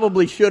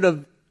probably should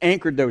have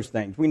anchored those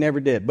things. We never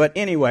did. But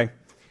anyway,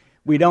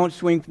 we don't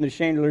swing from the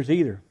chandeliers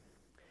either.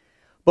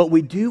 But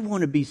we do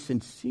want to be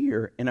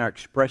sincere in our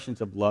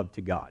expressions of love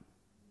to God.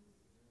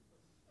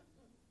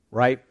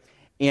 Right?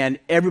 And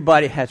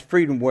everybody has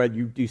freedom, whether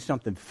you do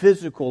something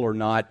physical or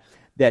not,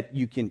 that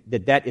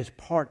is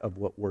part of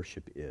what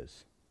worship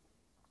is.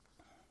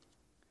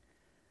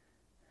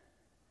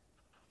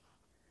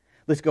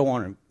 Let's go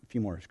on a few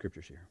more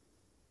scriptures here.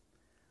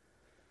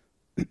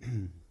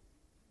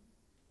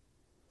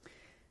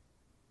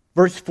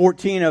 Verse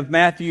 14 of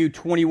Matthew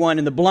 21,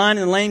 and the blind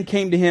and the lame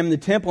came to him in the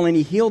temple, and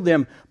he healed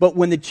them. But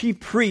when the chief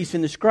priests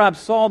and the scribes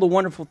saw the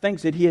wonderful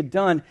things that he had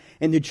done,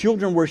 and the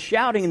children were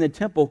shouting in the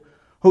temple,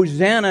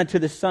 Hosanna to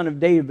the Son of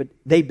David,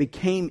 they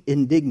became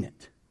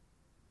indignant.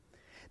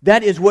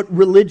 That is what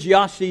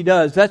religiosity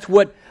does. That's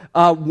what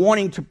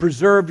wanting to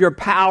preserve your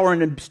power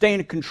and stay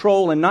in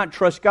control and not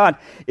trust God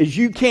is.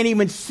 You can't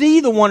even see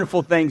the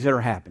wonderful things that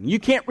are happening. You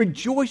can't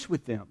rejoice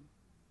with them.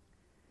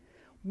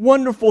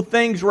 Wonderful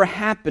things were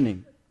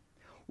happening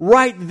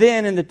right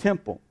then in the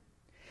temple.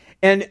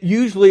 And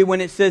usually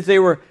when it says they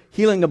were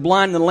healing the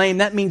blind and the lame,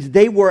 that means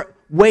they were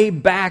way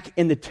back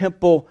in the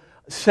temple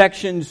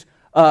sections,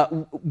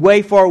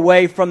 way far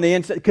away from the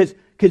inside,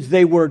 because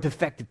they were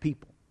defective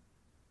people.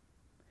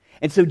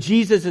 And so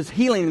Jesus is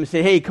healing them and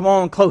saying, hey, come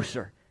on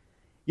closer.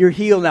 You're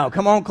healed now.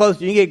 Come on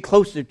closer. You get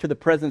closer to the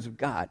presence of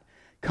God.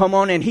 Come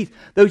on in.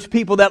 Those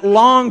people that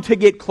longed to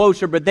get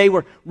closer, but they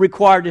were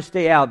required to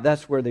stay out,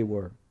 that's where they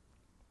were.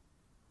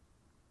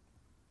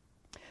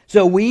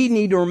 So we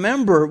need to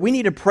remember, we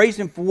need to praise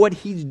Him for what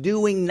He's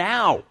doing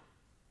now.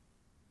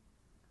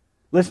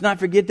 Let's not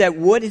forget that.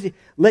 What is He?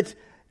 Let's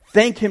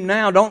thank Him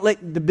now. Don't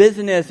let the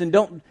business and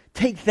don't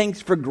take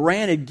things for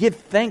granted. Give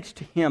thanks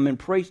to Him and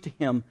praise to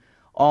Him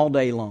all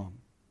day long.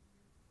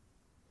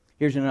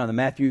 Here's another,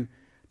 Matthew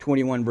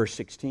 21, verse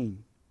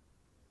 16.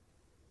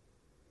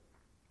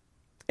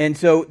 And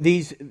so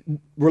these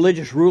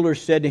religious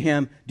rulers said to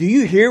Him, do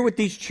you hear what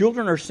these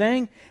children are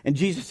saying? And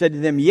Jesus said to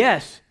them,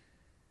 yes.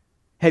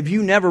 Have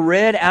you never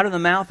read, out of the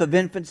mouth of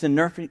infants and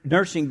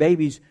nursing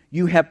babies,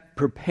 you have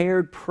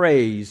prepared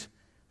praise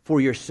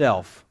for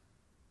yourself?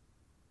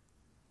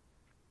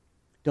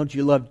 Don't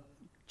you love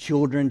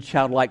children,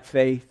 childlike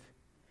faith?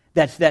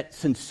 That's that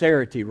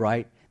sincerity,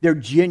 right? They're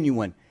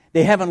genuine.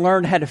 They haven't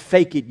learned how to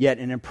fake it yet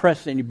and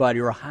impress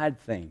anybody or hide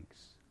things.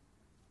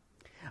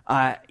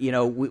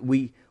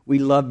 We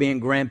love being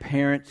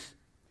grandparents,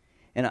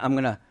 and I'm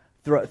going to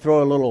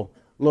throw a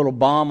little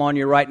bomb on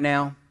you right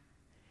now.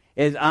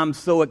 As I'm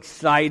so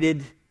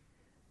excited,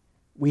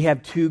 we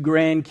have 2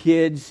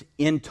 grandkids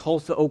in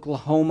Tulsa,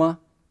 Oklahoma,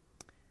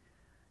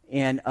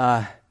 and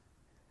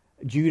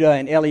Judah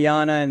and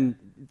Eliana, and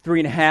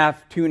 3.5,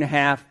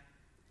 2.5.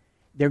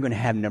 They're going to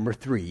have number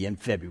 3 in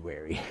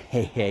February.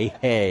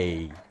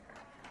 Hey.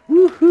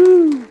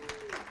 Woohoo!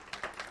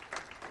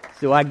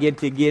 So I get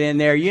to get in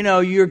there. You know,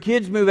 your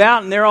kids move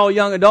out and they're all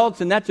young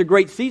adults, and that's a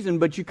great season,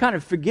 but you kind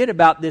of forget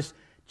about this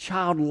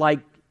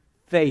childlike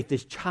faith,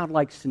 this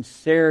childlike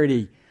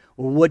sincerity,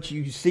 or what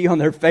you see on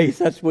their face.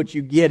 That's what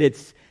you get.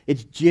 It's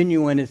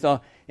genuine. It's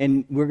all,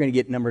 and we're going to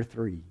get number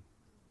 3.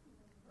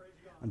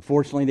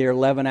 Unfortunately, they're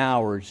 11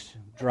 hours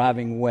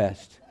driving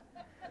west.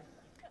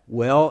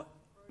 Well,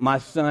 my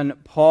son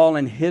Paul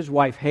and his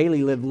wife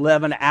Haley live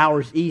 11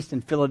 hours east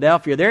in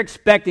Philadelphia. They're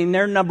expecting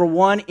their number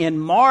 1 in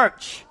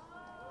March.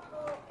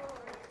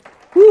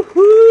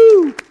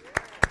 Woohoo!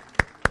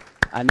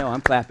 I know,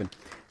 I'm clapping.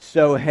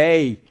 So,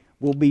 hey,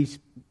 we'll be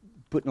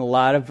putting a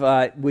lot of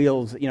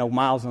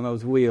miles on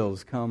those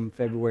wheels come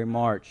February,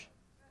 March.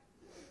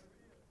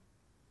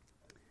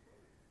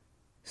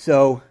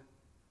 So,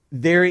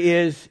 there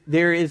is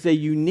a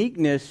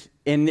uniqueness,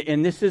 and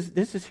this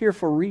is here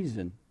for a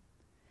reason.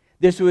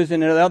 This was in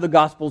the other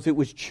Gospels, it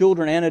was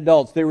children and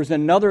adults. There was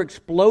another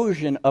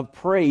explosion of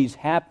praise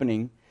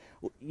happening.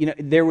 You know,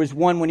 there was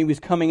one when he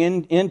was coming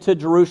into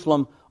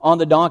Jerusalem on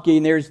the donkey,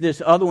 and there's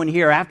this other one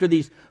here after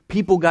these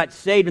people got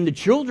saved, and the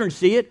children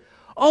see it.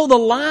 Oh, the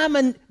lame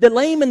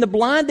and the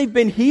blind, they've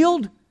been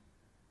healed.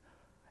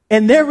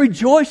 And they're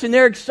rejoicing,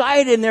 they're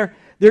excited, and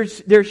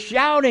they're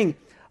shouting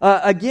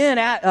again,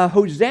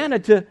 Hosanna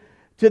to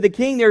the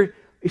King. They're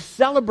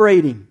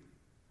celebrating.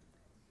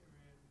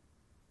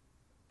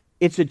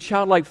 It's a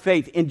childlike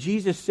faith. And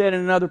Jesus said in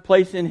another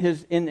place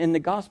in the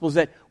Gospels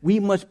that we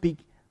must be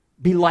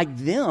like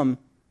them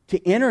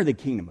to enter the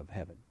kingdom of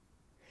heaven.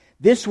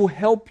 This will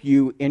help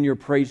you in your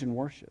praise and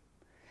worship.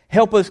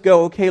 Help us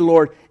go, okay,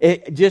 Lord,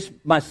 just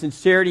my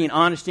sincerity and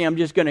honesty, I'm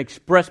just going to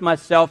express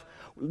myself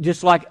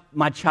just like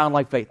my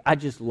childlike faith. I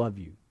just love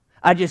you.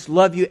 I just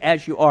love you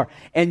as you are.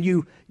 And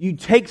you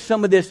take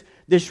some of this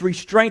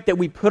restraint that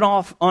we put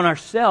off on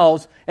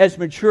ourselves as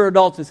mature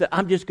adults and say,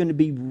 I'm just going to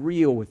be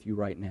real with you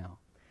right now.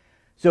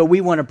 So we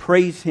want to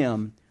praise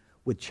Him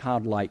with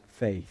childlike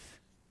faith.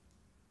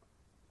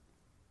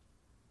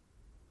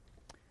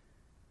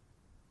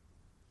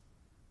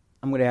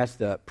 I'm going to ask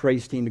the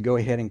praise team to go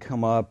ahead and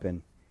come up,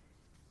 and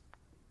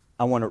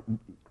I want to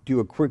do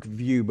a quick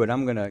view, but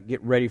I'm going to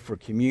get ready for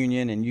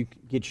communion, and you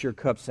get your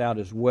cups out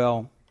as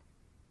well.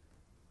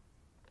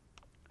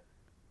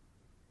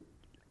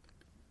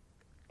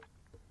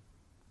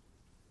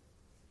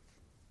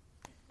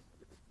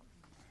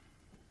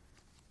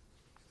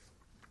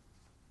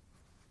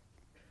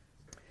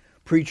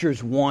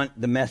 Preachers want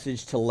the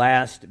message to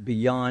last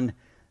beyond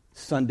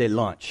Sunday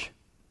lunch.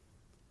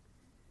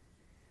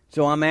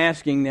 So I'm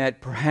asking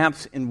that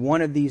perhaps in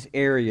one of these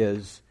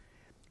areas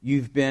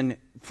you've been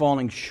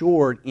falling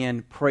short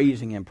in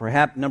praising Him.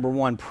 Perhaps, number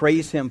one,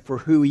 praise Him for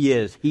who He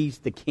is. He's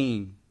the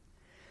King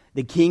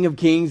of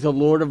kings, the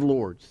Lord of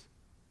lords.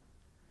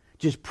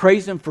 Just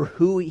praise Him for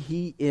who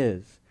He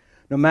is.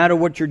 No matter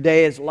what your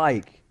day is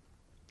like,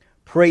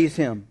 praise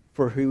Him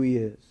for who He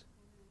is.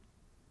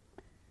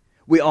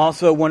 We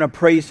also want to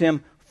praise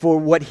Him for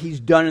what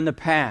He's done in the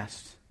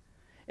past.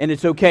 And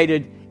it's okay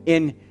to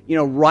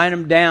write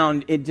them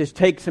down. It just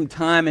takes some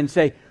time and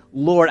say,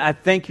 Lord, I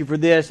thank you for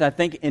this.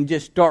 And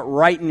just start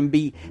writing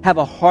and have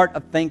a heart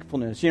of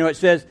thankfulness. It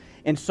says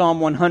in Psalm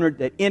 100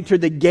 that enter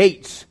the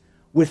gates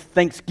with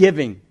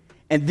thanksgiving.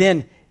 And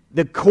then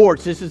the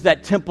courts, this is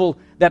that temple,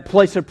 that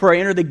place of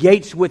prayer. Enter the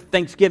gates with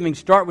thanksgiving.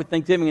 Start with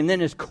thanksgiving. And then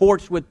His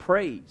courts with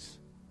praise.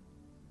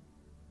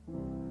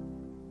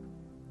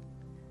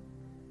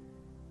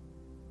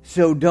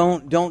 So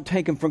don't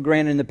take Him for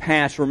granted in the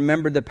past.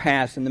 Remember the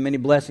past and the many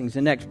blessings.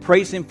 And next,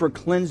 praise Him for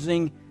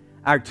cleansing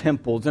our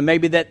temples. And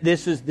maybe that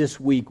this is this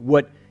week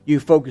what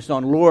you focus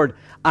on. Lord,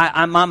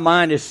 my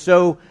mind is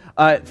so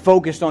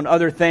focused on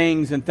other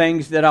things and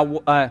things that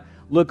I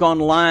look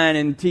online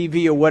and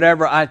TV or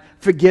whatever. I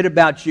forget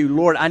about you.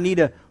 Lord, I need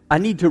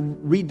to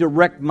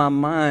redirect my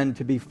mind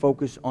to be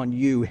focused on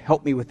you.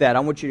 Help me with that. I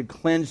want you to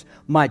cleanse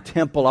my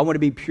temple. I want to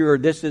be pure.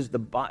 This is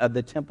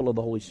the temple of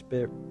the Holy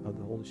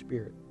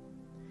Spirit.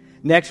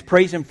 Next,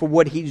 praise Him for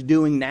what He's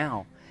doing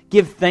now.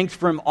 Give thanks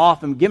for Him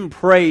often. Give Him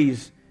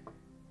praise.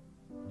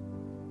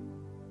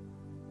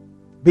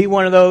 Be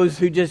one of those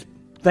who just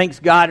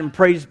thanks God and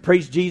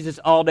praise Jesus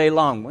all day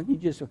long.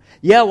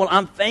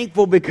 I'm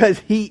thankful because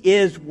He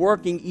is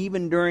working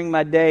even during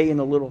my day in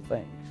the little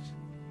things.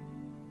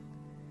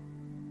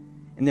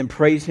 And then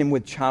praise Him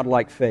with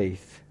childlike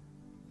faith.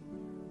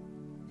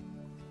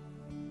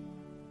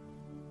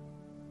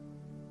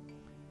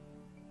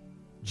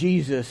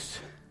 Jesus,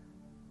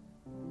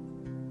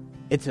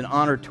 it's an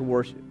honor to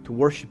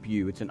worship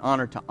you. It's an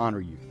honor to honor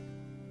you.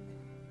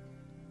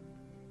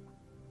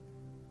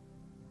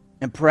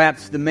 And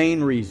perhaps the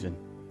main reason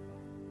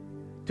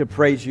to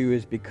praise you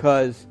is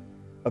because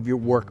of your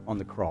work on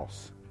the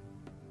cross.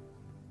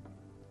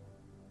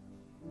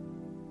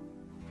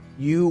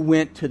 You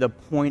went to the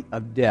point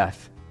of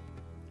death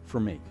for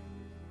me.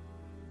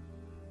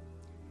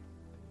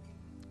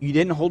 You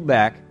didn't hold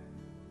back.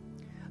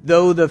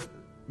 Though the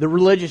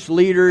religious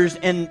leaders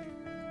and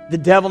the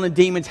devil and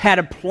demons had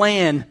a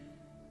plan.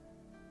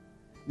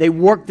 They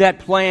worked that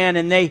plan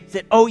and they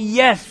said, oh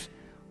yes,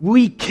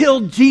 we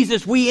killed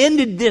Jesus. We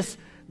ended this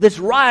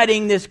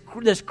rioting, this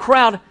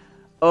crowd.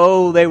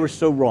 Oh, they were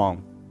so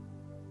wrong.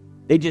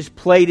 They just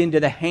played into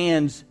the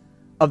hands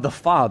of the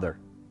Father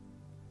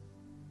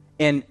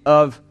and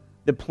of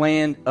the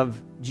plan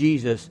of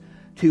Jesus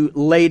to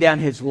lay down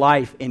His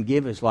life and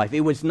give His life.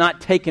 It was not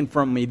taken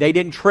from me. They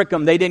didn't trick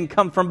Him. They didn't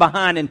come from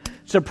behind and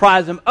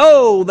surprise Him.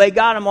 Oh, they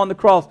got Him on the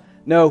cross.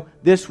 No,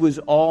 this was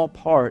all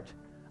part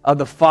of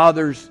the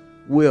Father's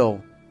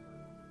will.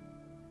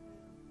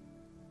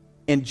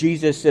 And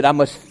Jesus said, I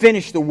must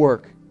finish the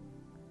work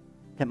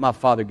that my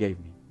Father gave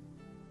me.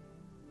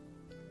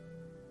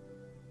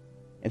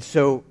 And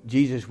so,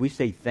 Jesus, we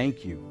say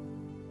thank you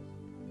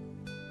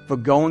for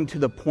going to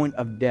the point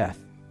of death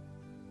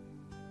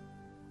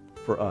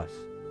for us,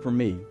 for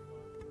me.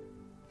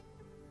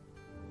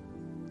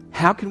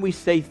 How can we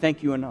say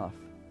thank you enough?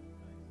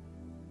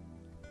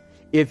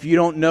 If you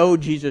don't know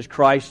Jesus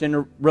Christ in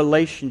a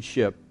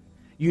relationship,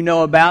 you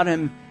know about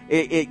Him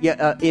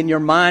in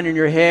your mind, in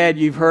your head,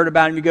 you've heard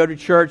about Him, you go to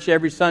church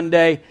every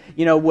Sunday,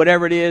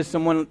 whatever it is,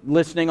 someone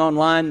listening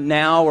online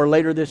now or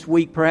later this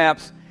week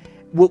perhaps,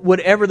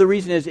 whatever the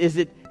reason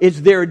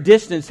is there a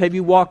distance? Have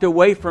you walked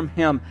away from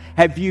Him?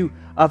 Have you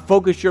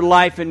focused your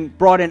life and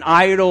brought in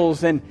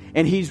idols and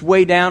He's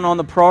way down on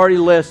the priority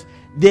list?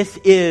 This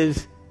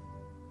is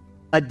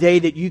a day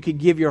that you could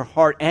give your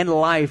heart and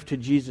life to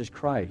Jesus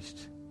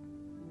Christ.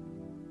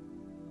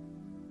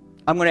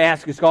 I'm going to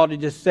ask us all to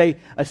just say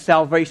a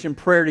salvation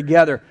prayer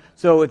together.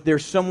 So if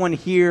there's someone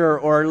here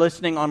or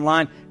listening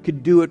online,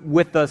 could do it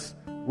with us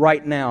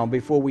right now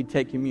before we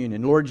take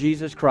communion. Lord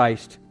Jesus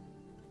Christ,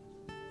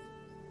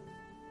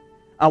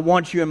 I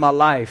want you in my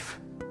life.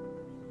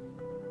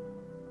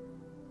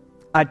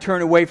 I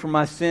turn away from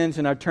my sins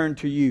and I turn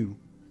to you.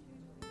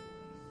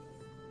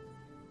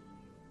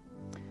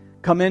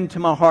 Come into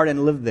my heart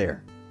and live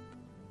there.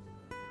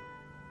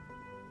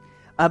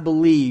 I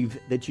believe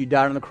that you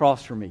died on the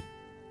cross for me.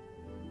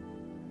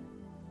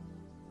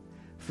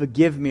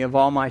 Forgive me of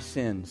all my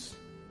sins.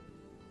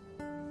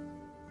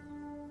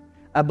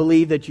 I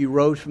believe that you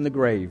rose from the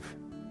grave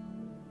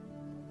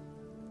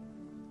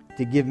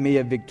to give me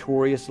a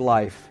victorious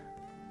life.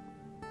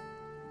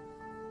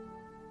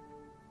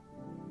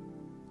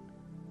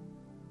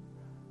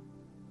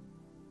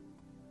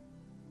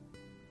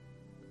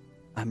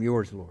 I'm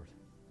yours, Lord.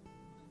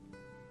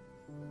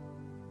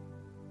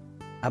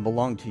 I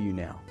belong to you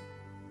now,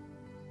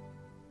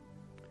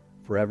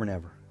 forever and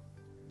ever.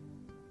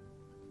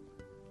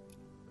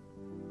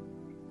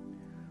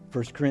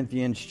 1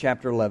 Corinthians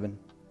chapter 11.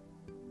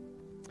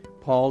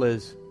 Paul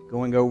is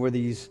going over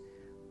these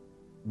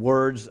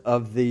words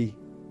of the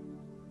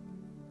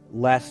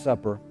Last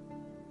Supper.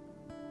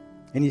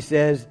 And he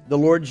says, the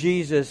Lord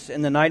Jesus,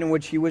 in the night in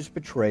which he was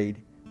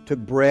betrayed, took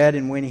bread,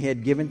 and when he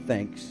had given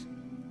thanks,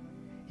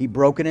 he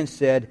broke it and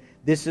said,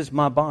 this is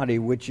my body,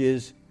 which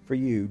is for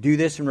you. Do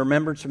this in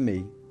remembrance of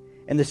me.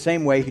 In the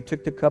same way, he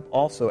took the cup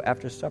also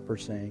after supper,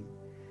 saying,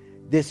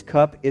 this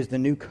cup is the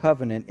new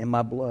covenant in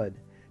my blood.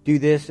 Do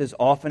this as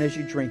often as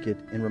you drink it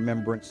in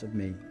remembrance of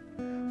me.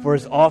 For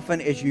as often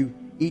as you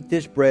eat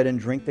this bread and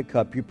drink the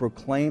cup, you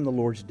proclaim the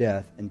Lord's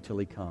death until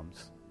he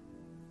comes.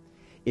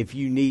 If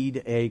you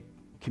need a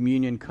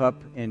communion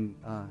cup, and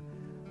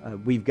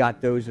we've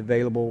got those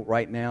available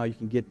right now, you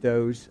can get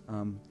those.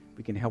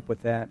 We can help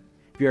with that.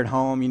 If you're at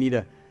home, you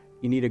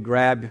need to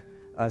grab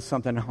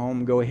something at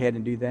home, go ahead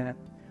and do that.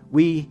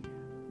 We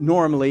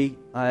normally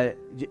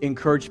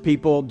encourage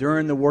people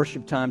during the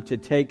worship time to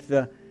take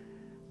the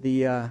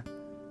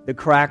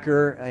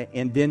cracker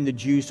and then the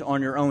juice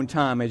on your own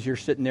time as you're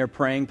sitting there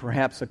praying.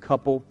 Perhaps a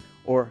couple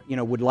or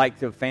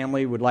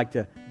family would like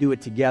to do it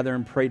together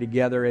and pray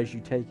together as you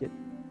take it.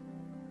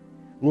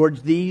 Lord,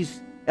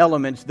 these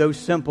elements, though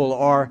simple,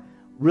 are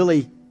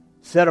really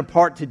set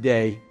apart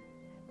today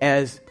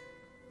as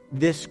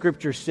this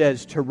scripture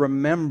says, to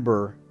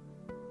remember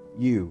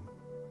you.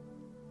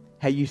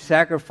 How you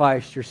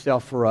sacrificed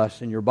yourself for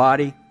us in your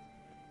body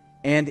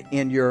and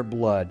in your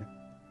blood.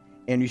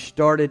 And you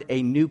started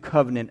a new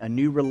covenant, a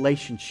new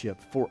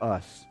relationship for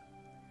us.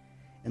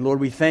 And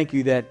Lord, we thank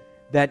you that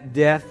that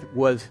death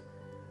was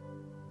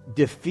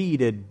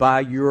defeated by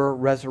your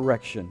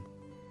resurrection.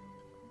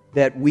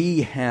 That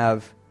we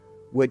have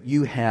what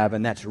you have,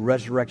 and that's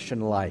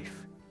resurrection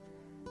life,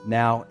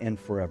 now and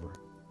forever.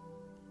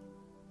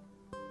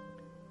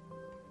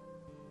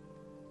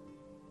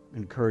 I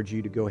encourage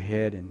you to go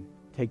ahead and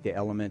take the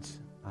elements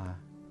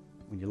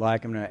when you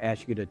like. I'm going to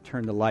ask you to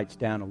turn the lights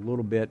down a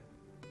little bit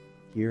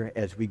here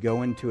as we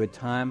go into a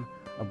time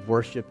of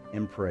worship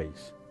and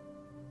praise.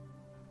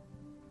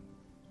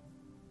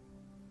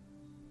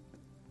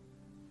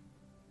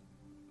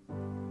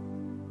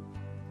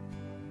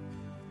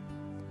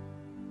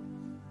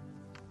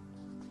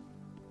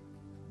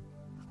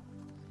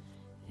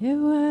 There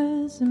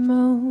was a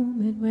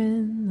moment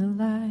when the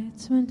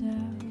lights went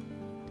out,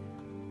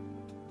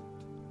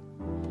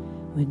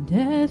 when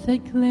death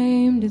had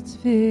claimed its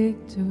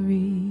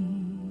victory.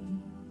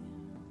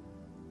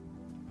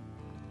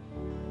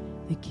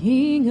 The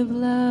King of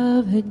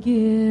Love had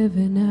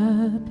given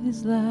up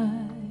his life,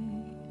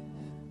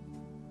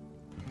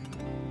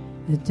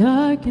 the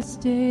darkest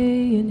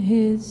day in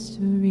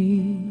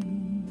history.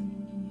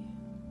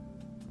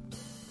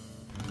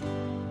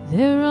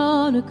 There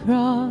on a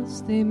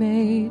cross they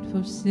made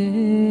for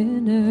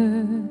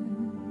sinners.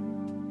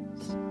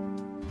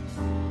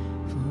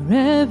 For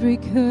every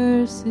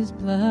curse his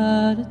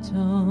blood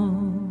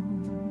atoned.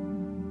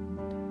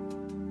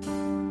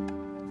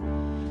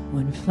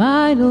 One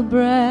final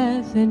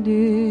breath and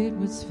it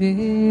was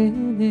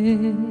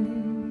finished.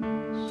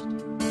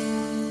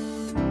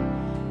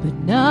 But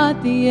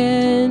not the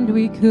end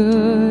we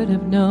could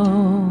have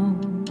known.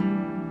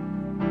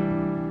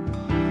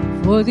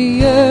 For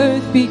the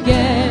earth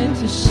began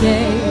to shake,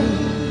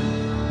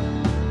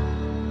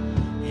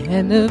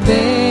 and the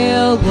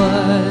veil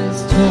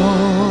was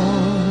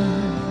torn.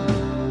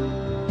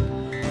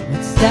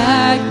 But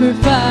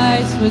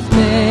sacrifice was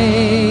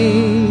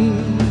made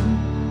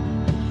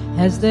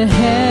as the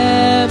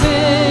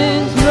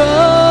heavens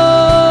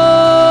roared.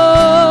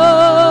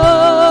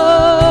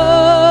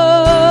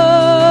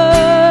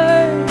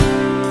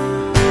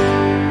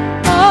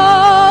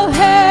 All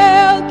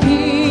hail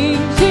King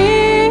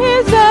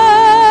Jesus.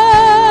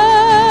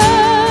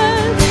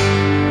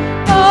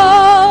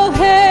 All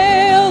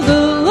hail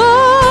the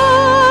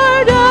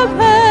Lord of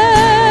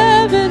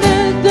heaven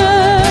and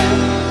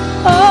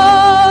earth.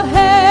 All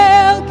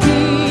hail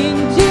King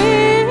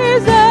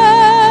Jesus.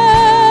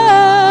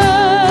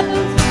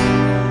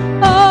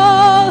 All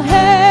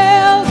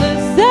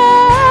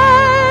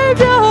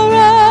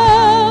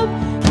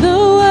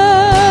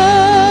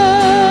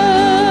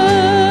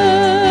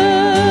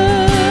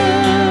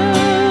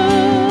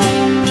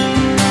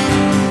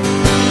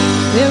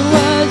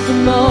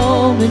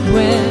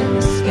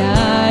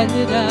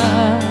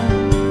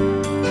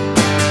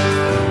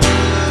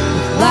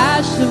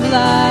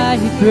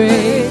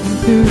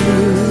breakthrough.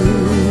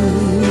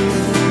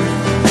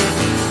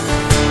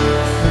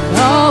 When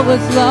all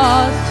was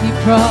lost, he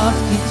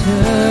crossed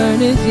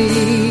eternity.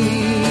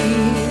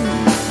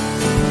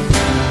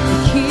 The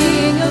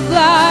King of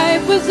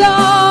life was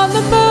on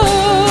the move,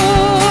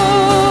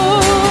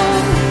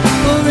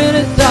 for in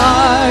a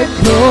dark,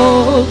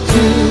 cold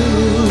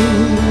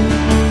tomb,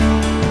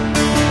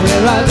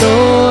 where our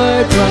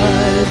Lord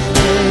was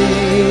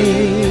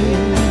slain,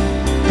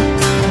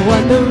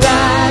 one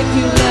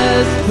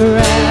miraculous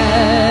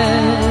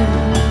friend,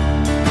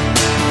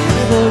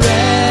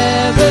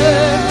 forever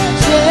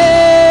changed.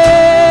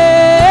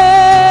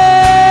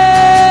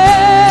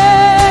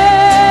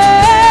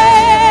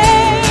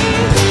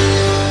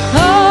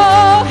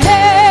 Oh,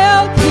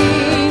 hail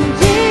King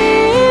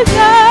Jesus.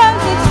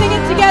 Let's sing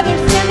it together.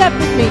 Stand up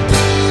with me.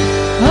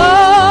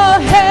 Oh,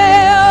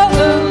 hail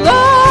the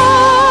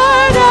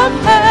Lord of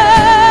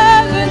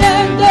heaven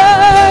and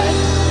earth.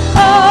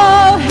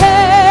 Oh,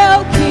 hail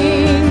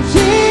King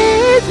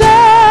Jesus.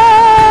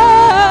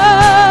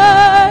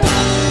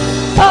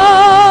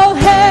 Oh,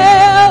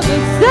 hail the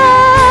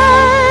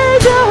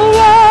Savior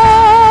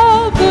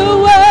of the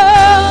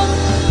world.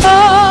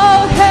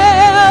 Oh,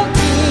 hail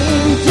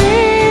King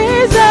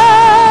Jesus.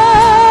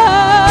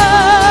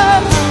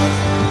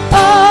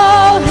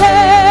 Oh,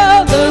 hail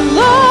the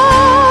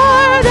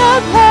Lord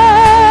of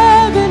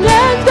heaven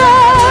and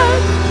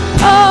earth.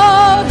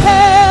 Oh,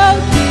 hail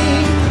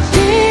King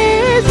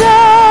Jesus.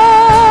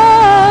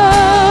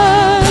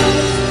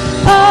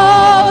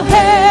 Oh,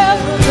 hail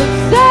the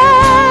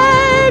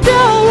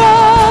Savior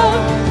of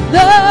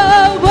the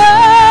world.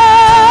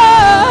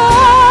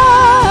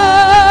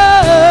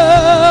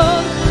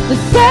 The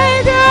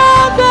Savior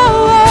of the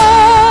world.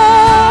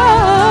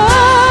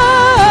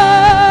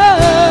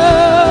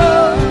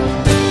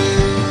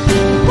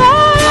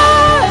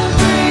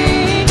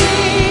 Every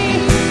knee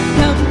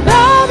can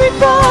bow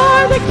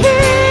before the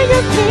King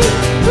of Kings.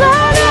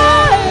 Let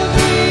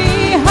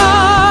every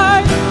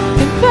heart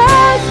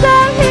confess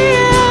that He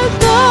is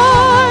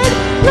Lord.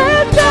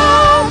 Lift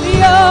up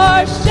your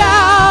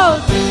shout.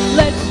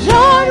 Let's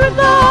join with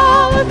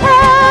all of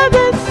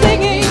heaven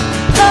singing,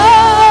 holy.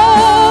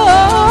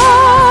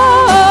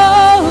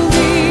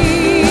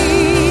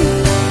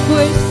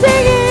 We're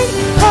singing,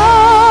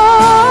 holy.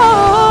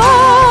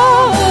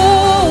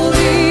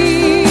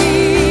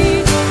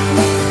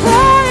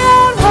 Cry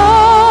out,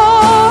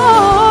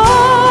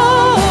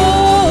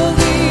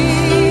 holy.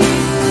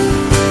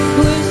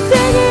 We're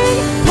singing,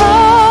 holy.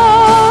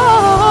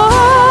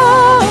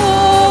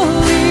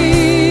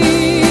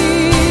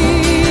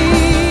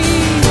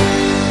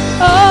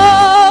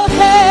 Oh,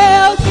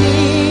 hail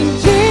King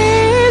Jesus.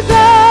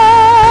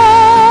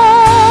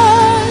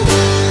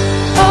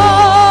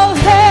 Oh,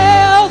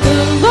 hail the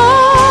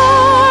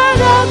Lord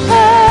of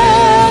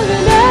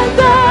heaven and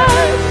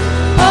earth.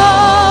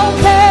 Oh,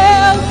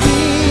 hail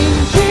King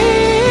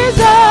Jesus.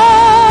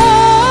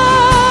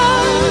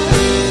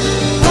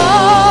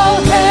 Oh,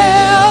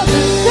 hail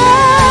the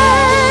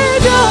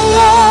Savior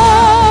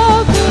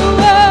of the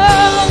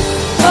world.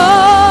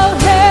 Oh,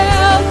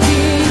 hail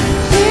King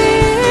Jesus.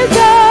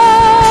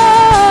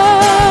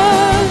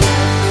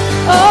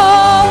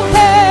 Oh,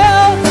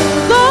 hail the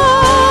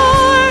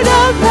Lord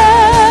of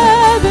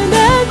heaven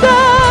and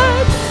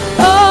earth.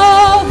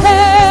 Oh,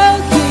 hail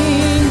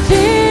King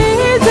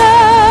Jesus.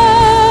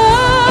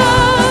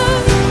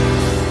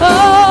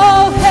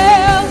 Oh,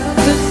 hail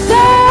the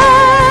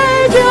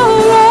Savior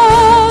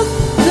of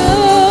the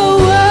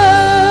world.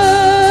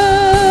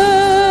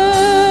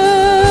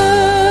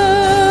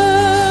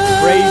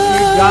 Praise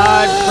you,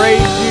 God.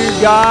 Praise you,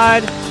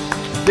 God.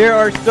 There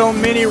are so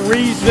many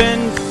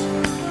reasons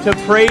to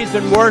praise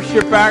and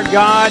worship our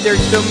God.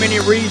 There's so many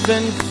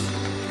reasons.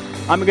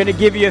 I'm going to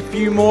give you a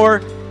few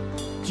more.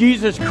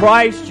 Jesus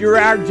Christ, you're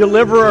our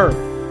deliverer.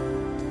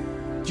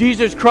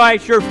 Jesus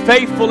Christ, you're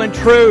faithful and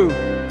true.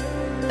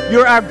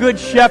 You're our good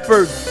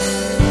shepherd.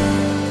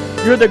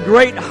 You're the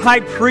great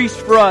high priest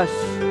for us.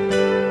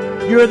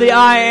 You're the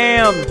I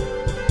am.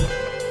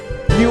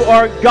 You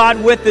are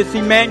God with us,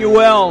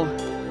 Emmanuel.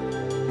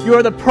 You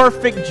are the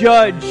perfect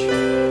judge.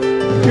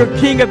 You're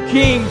King of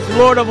kings,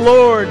 Lord of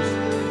lords,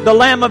 the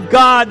Lamb of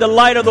God, the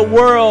light of the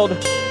world.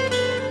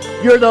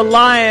 You're the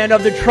Lion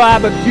of the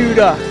tribe of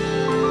Judah.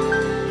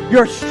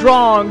 You're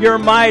strong, you're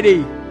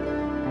mighty.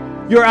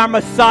 You're our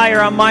Messiah,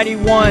 our mighty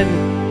one.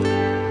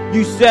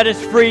 You set us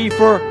free, if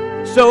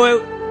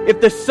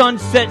the Son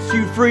sets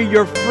you free,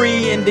 you're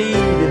free indeed.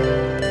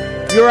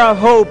 You're our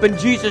hope, and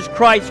Jesus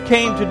Christ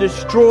came to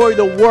destroy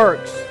the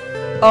works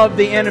of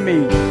the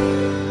enemy.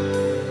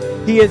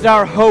 He is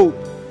our hope,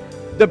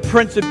 the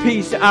Prince of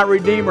Peace, our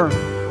Redeemer.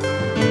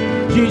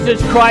 Jesus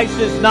Christ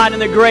is not in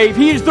the grave.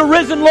 He is the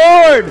risen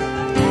Lord.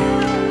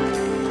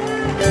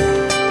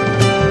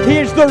 He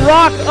is the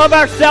rock of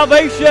our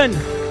salvation,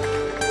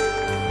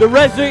 the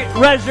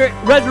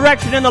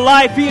resurrection and the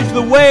life. He is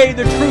the way,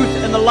 the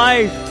truth, and the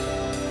life.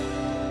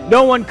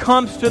 No one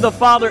comes to the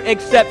Father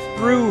except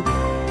through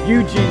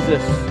you,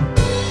 Jesus.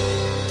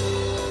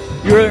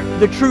 You're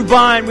the true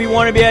vine. We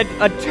want to be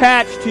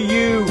attached to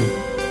you.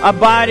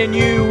 abide in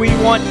you. We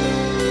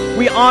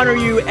honor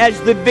you as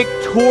the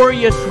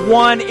victorious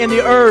one in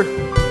the earth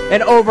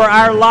and over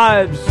our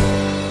lives.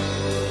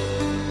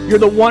 You're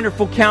the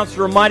wonderful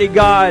Counselor, mighty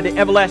God,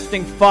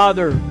 everlasting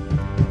Father,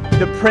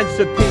 the Prince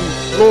of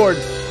Peace. Lord,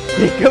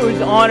 it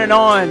goes on and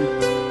on.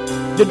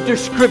 The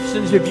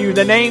descriptions of you,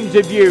 the names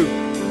of you,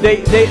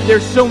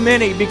 there's so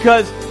many,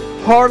 because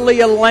hardly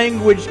a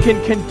language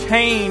can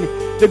contain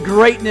the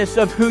greatness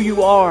of who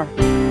you are.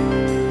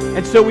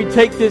 And so we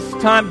take this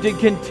time to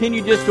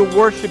continue just to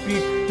worship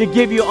you, to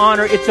give you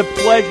honor. It's a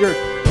pleasure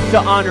to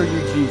honor you,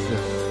 Jesus.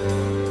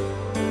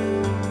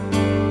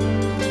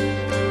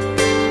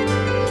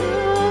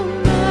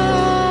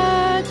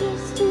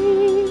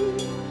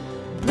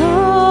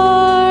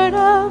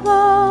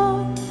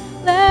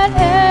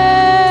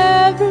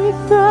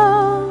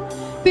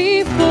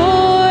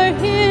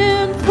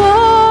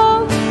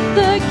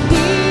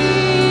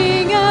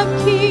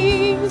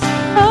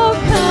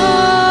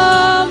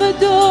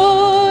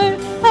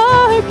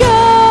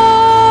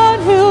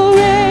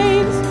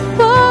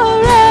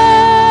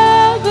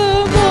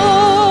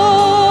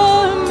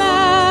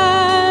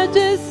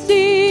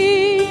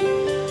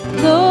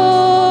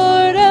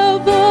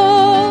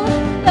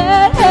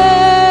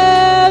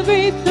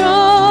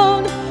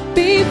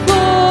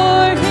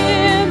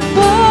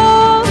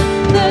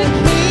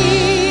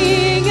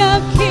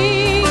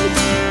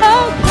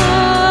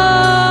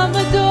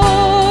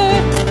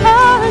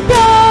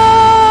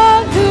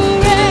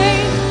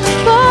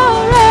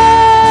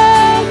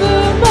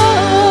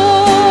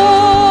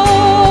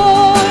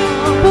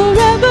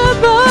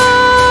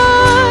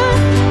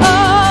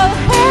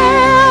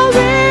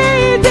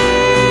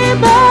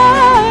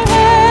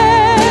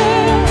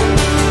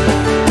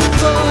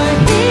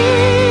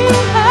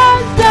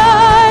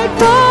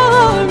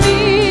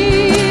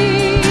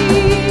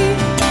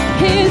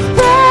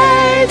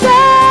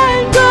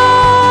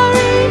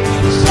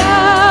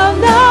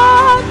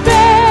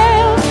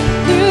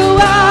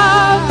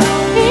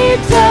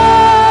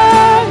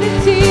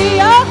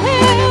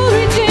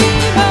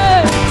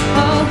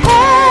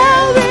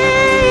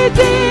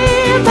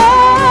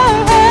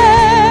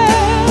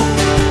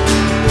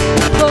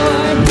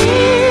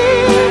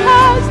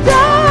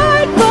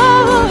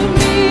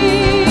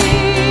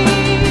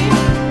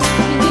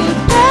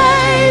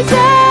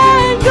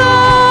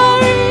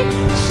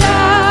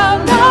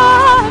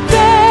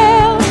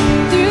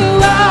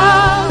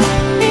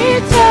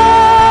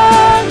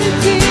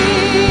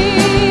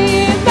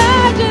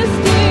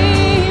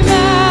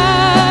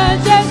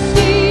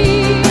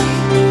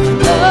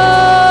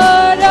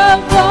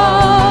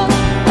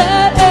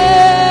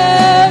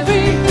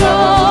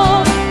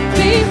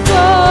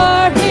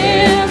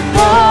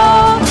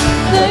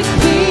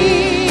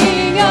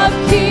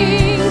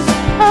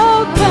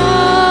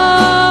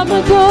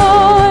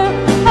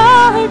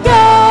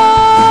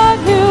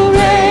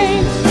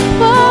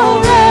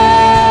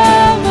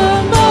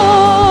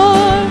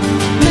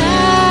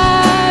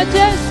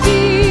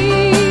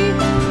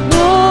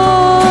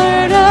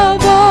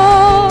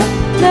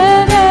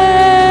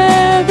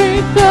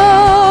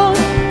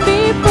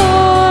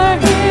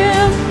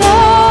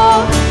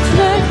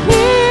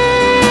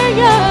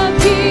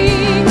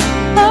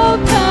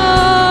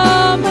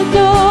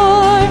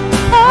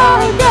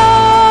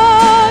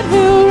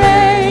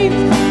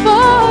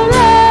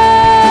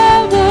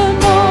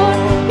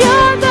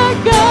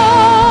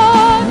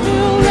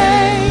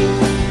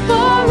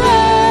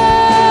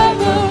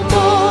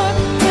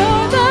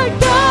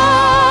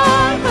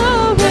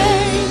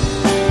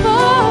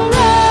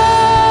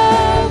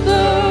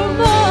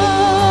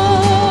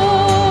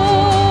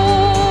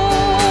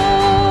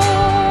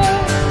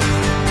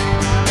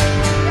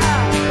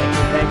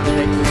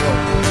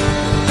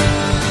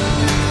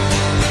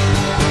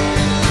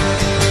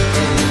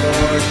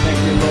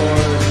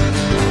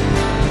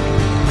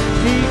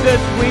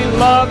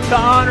 love to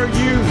honor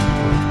you.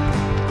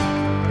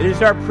 It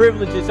is our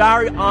privilege, it's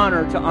our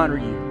honor to honor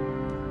you.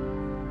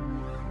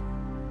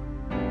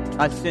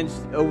 I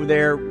sensed over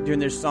there during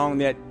this song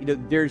that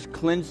there's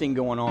cleansing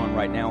going on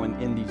right now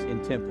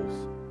in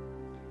temples.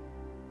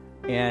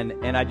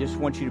 And I just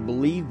want you to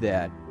believe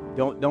that.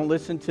 Don't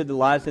listen to the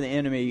lies of the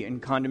enemy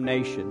and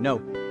condemnation.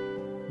 No,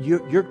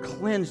 you're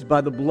cleansed by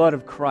the blood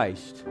of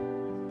Christ.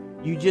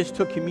 You just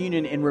took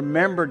communion and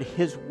remembered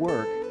His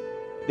work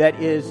that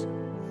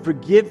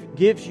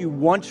gives you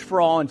once for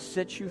all and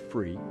sets you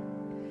free.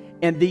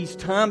 And these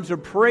times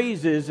of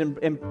praises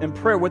and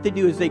prayer, what they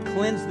do is they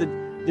cleanse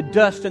the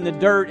dust and the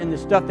dirt and the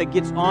stuff that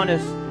gets on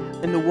us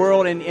in the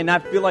world. And I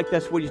feel like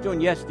that's what He's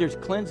doing. Yes, there's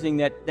cleansing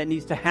that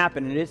needs to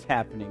happen, and it is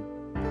happening.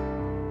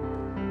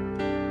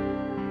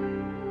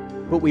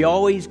 But we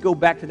always go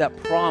back to that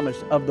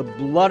promise of the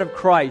blood of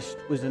Christ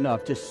was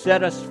enough to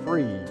set us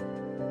free.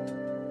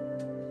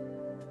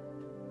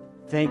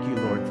 Thank you,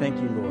 Lord.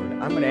 Thank you, Lord.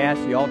 I'm going to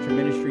ask the altar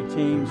ministry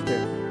teams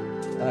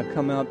to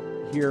come up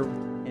here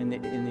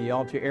in the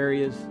altar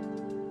areas.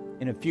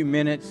 In a few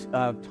minutes,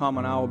 Tom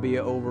and I will be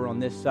over on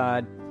this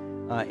side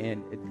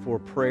and for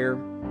prayer.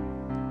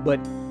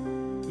 But,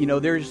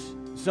 there's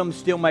some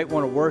still might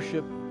want to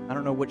worship. I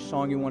don't know which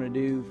song you want to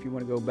do, if you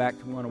want to go back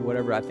to one or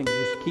whatever. I think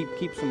just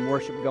keep some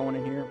worship going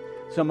in here.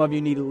 Some of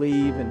you need to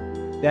leave,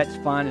 and that's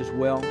fine as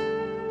well.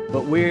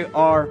 But we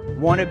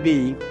want to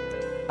be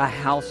a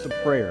house of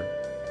prayer.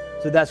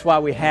 So that's why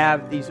we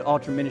have these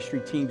altar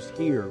ministry teams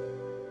here.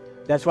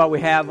 That's why we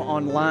have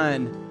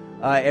online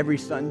every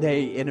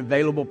Sunday an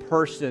available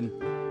person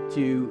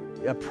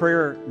to a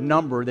prayer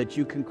number that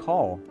you can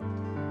call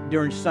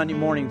during Sunday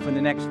morning for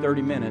the next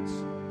 30 minutes,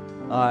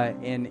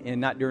 and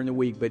not during the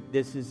week. But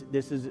this is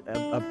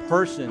a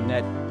person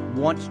that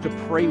wants to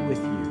pray with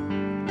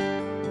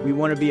you. We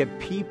want to be a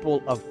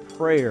people of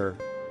prayer,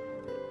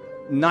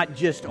 not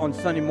just on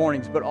Sunday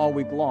mornings, but all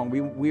week long.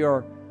 We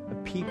are a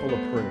people of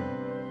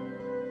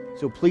prayer.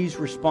 So please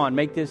respond.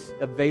 Make this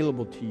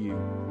available to you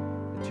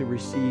to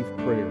receive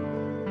prayer.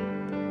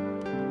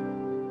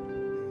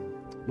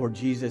 Lord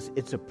Jesus,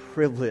 it's a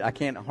privilege. I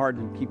can't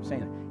hardly keep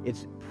saying it.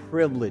 It's a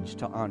privilege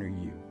to honor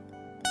you.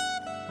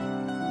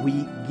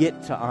 We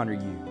get to honor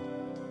you,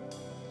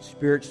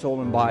 spirit,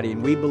 soul, and body.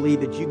 And we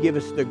believe that you give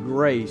us the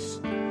grace,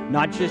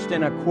 not just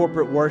in a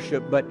corporate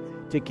worship, but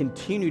to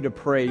continue to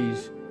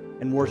praise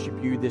and worship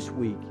you this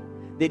week.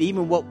 That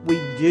even what we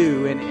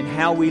do and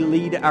how we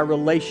lead our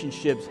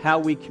relationships, how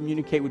we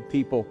communicate with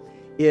people,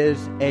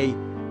 is a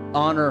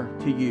honor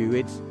to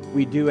you.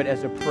 We do it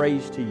as a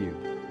praise to you.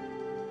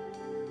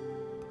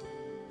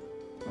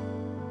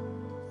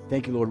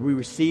 Thank you, Lord. We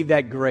receive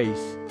that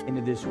grace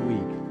into this week.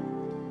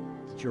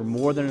 That you're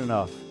more than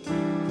enough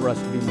for us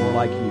to be more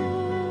like you.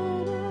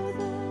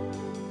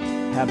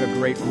 Have a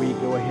great week.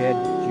 Go ahead,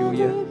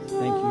 Julia.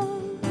 Thank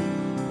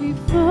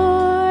you.